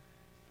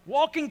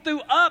 Walking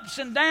through ups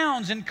and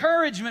downs,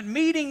 encouragement,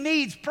 meeting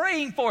needs,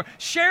 praying for,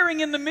 sharing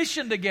in the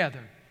mission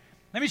together.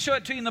 Let me show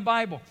it to you in the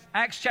Bible.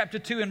 Acts chapter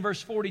 2 and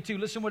verse 42.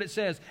 Listen what it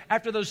says.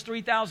 After those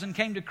 3,000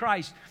 came to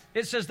Christ,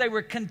 it says they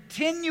were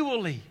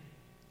continually,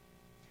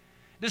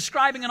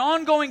 describing an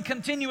ongoing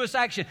continuous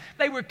action.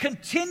 They were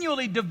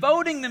continually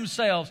devoting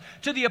themselves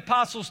to the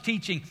apostles'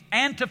 teaching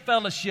and to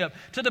fellowship,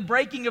 to the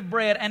breaking of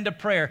bread and to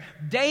prayer.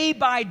 Day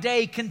by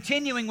day,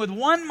 continuing with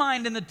one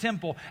mind in the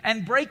temple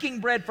and breaking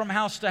bread from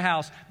house to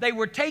house. They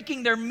were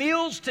taking their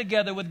meals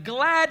together with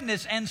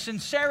gladness and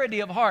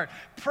sincerity of heart,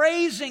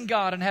 praising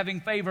God and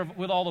having favor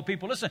with all the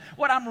people. Listen,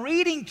 what I'm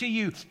reading to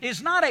you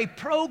is not a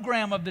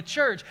program of the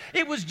church.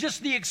 It was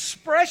just the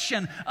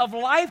expression of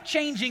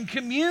life-changing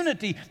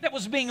community that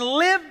was being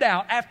lived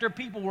out after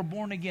people were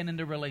born again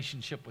into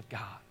relationship with God.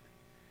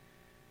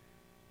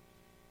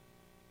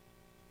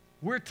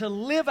 We're to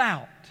live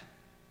out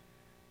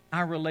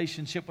our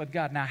relationship with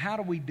God. Now, how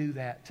do we do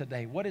that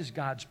today? What is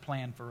God's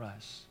plan for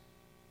us?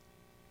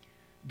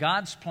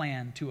 God's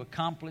plan to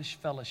accomplish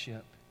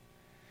fellowship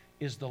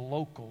is the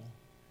local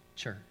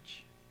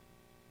church.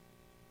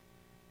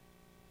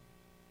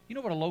 You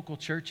know what a local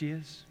church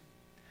is?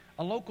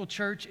 A local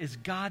church is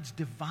God's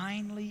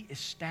divinely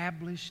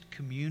established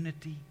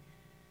community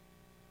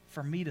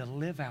for me to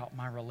live out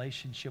my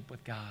relationship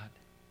with God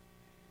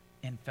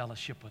in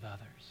fellowship with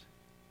others.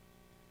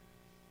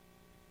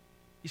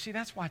 You see,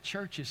 that's why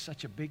church is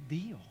such a big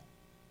deal.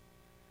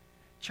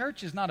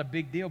 Church is not a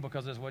big deal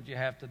because it's what you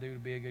have to do to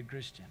be a good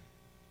Christian.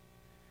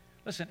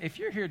 Listen, if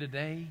you're here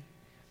today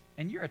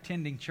and you're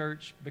attending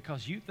church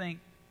because you think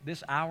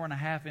this hour and a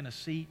half in a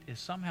seat is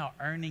somehow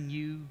earning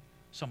you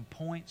some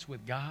points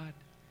with God,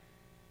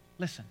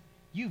 listen,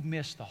 you've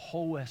missed the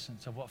whole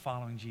essence of what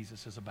following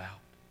Jesus is about.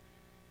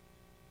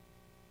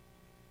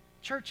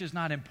 Church is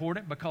not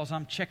important because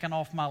I'm checking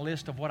off my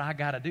list of what I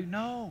got to do.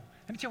 No.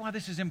 Let me tell you why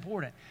this is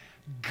important.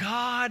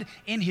 God,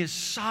 in His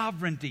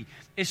sovereignty,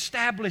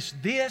 established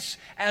this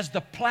as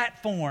the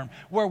platform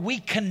where we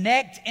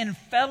connect in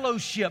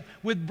fellowship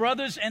with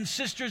brothers and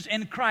sisters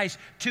in Christ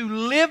to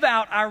live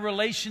out our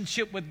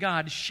relationship with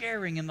God,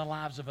 sharing in the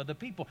lives of other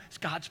people. It's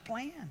God's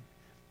plan.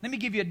 Let me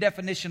give you a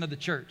definition of the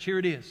church. Here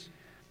it is.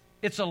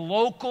 It's a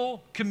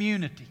local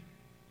community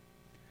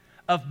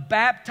of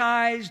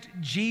baptized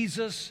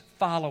Jesus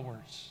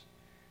followers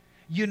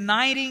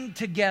uniting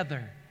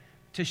together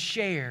to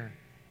share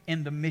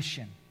in the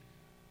mission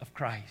of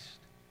Christ.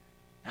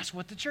 That's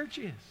what the church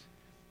is.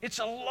 It's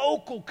a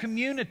local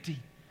community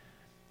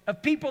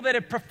of people that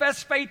have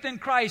professed faith in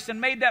Christ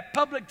and made that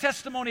public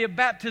testimony of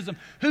baptism,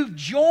 who've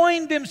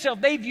joined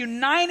themselves. They've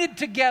united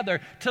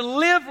together to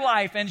live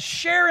life and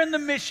share in the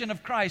mission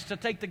of Christ to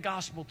take the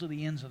gospel to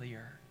the ends of the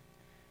earth.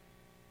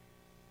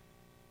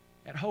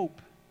 At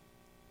Hope,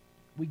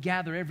 we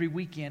gather every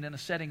weekend in a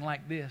setting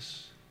like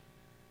this.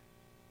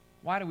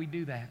 Why do we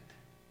do that?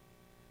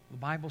 The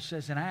Bible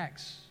says in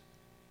Acts,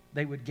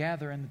 they would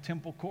gather in the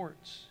temple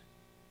courts.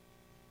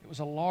 It was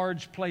a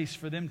large place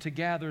for them to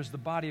gather as the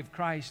body of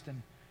Christ,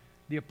 and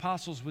the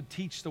apostles would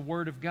teach the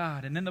Word of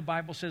God. And then the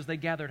Bible says they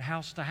gathered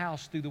house to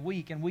house through the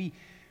week, and we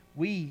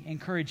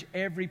encourage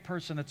every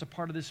person that's a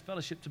part of this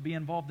fellowship to be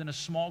involved in a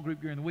small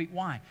group during the week.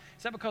 Why?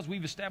 Is that because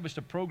we've established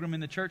a program in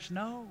the church?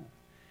 No.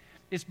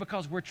 It's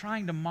because we're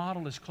trying to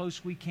model as close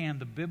as we can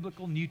the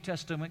biblical New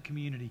Testament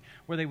community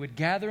where they would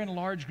gather in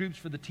large groups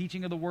for the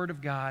teaching of the Word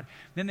of God.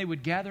 Then they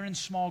would gather in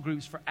small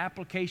groups for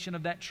application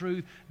of that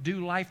truth,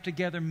 do life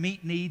together,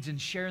 meet needs,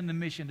 and share in the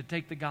mission to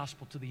take the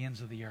gospel to the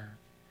ends of the earth.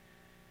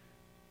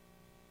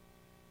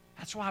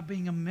 That's why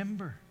being a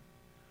member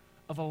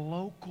of a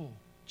local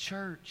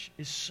church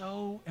is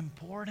so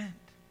important.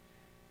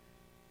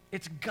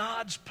 It's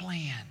God's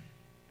plan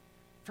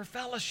for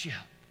fellowship.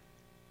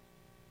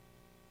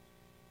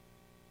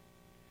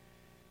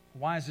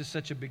 Why is this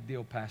such a big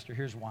deal, Pastor?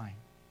 Here's why.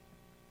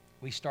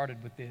 We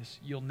started with this.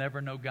 You'll never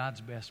know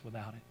God's best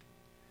without it.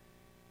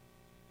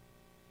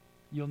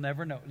 You'll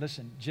never know.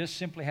 Listen, just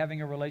simply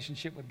having a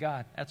relationship with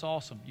God, that's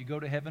awesome. You go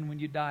to heaven when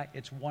you die,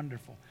 it's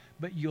wonderful.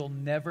 But you'll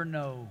never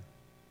know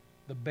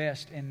the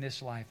best in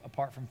this life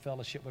apart from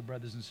fellowship with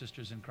brothers and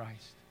sisters in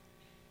Christ.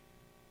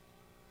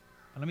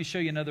 Now, let me show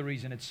you another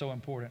reason it's so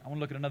important. I want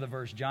to look at another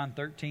verse, John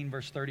 13,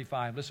 verse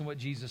 35. Listen to what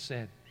Jesus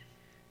said.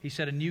 He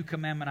said, "A new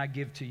commandment I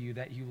give to you,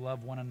 that you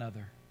love one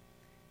another,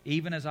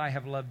 even as I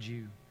have loved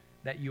you,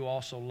 that you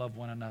also love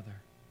one another.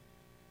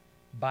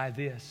 By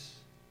this,"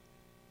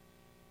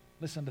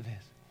 listen to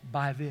this,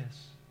 "by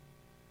this,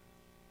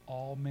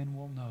 all men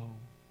will know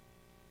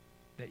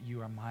that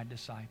you are my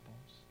disciples,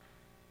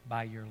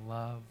 by your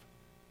love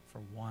for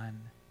one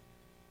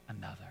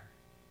another."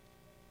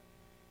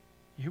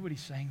 You hear what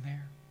he's saying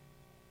there?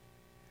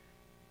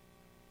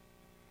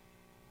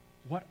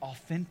 What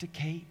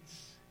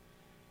authenticates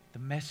the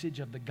message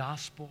of the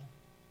gospel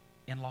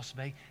in Las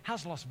Vegas?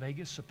 How's Las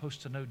Vegas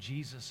supposed to know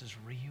Jesus is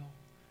real?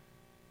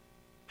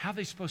 How are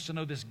they supposed to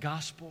know this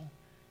gospel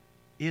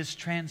is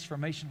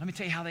transformation? Let me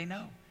tell you how they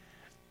know.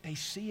 They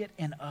see it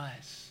in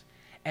us.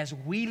 As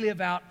we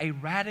live out a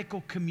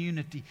radical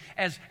community,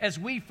 as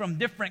we from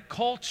different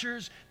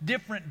cultures,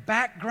 different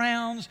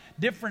backgrounds,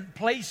 different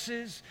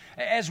places,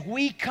 as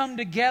we come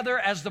together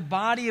as the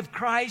body of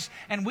Christ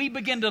and we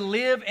begin to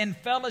live in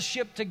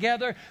fellowship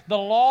together, the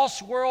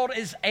lost world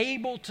is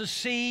able to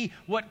see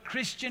what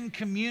Christian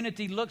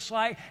community looks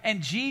like.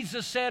 And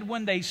Jesus said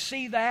when they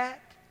see that,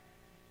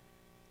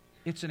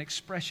 it's an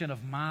expression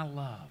of my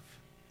love.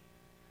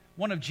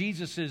 One of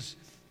Jesus's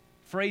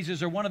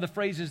phrases, or one of the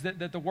phrases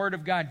that the Word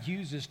of God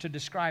uses to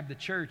describe the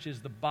church,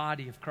 is the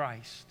body of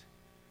Christ.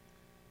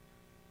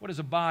 What is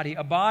a body?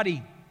 A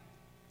body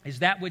is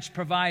that which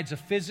provides a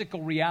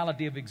physical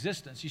reality of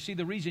existence. You see,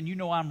 the reason you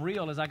know I'm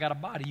real is I got a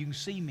body. You can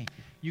see me.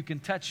 You can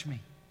touch me.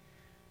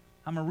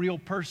 I'm a real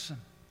person.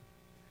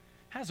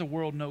 How does the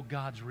world know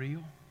God's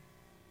real?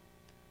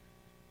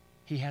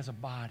 He has a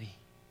body.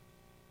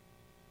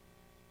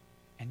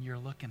 And you're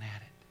looking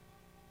at it.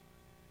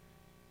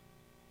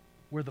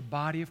 We're the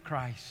body of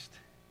Christ.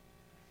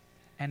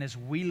 And as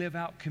we live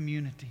out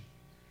community,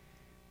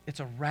 it's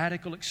a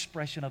radical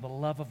expression of the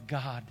love of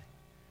God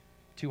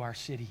to our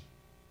city.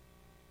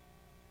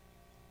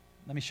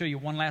 Let me show you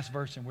one last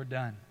verse and we're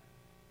done.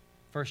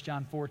 1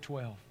 John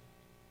 4:12.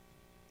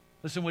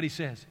 Listen what he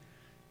says.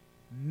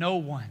 No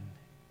one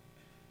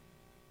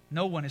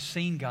has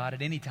seen God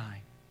at any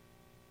time.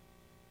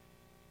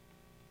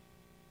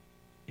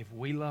 If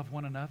we love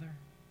one another,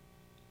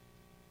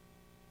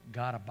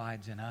 God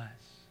abides in us.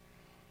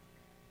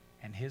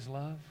 And His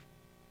love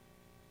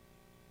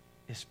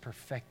is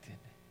perfected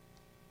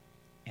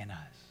in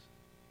us.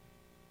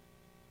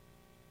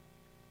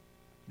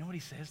 You know what he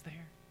says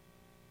there?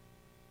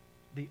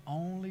 The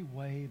only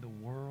way the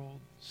world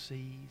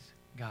sees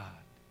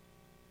God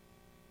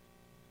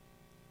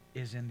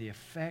is in the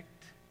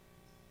effect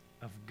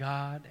of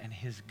God and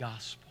His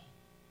gospel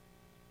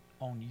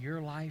on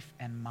your life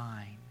and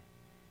mine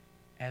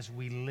as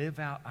we live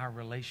out our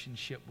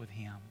relationship with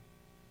Him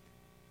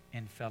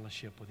in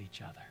fellowship with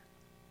each other.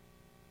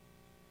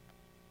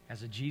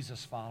 As a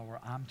Jesus follower,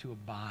 I'm to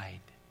abide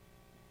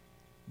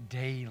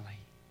daily,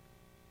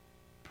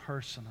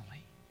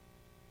 personally,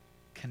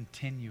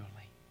 continually.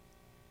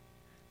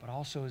 But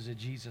also as a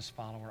Jesus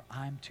follower,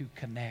 I'm to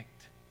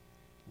connect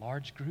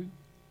large group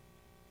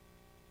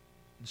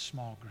and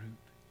small group,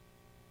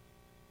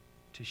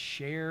 to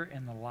share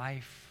in the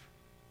life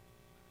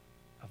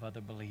of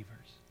other believers.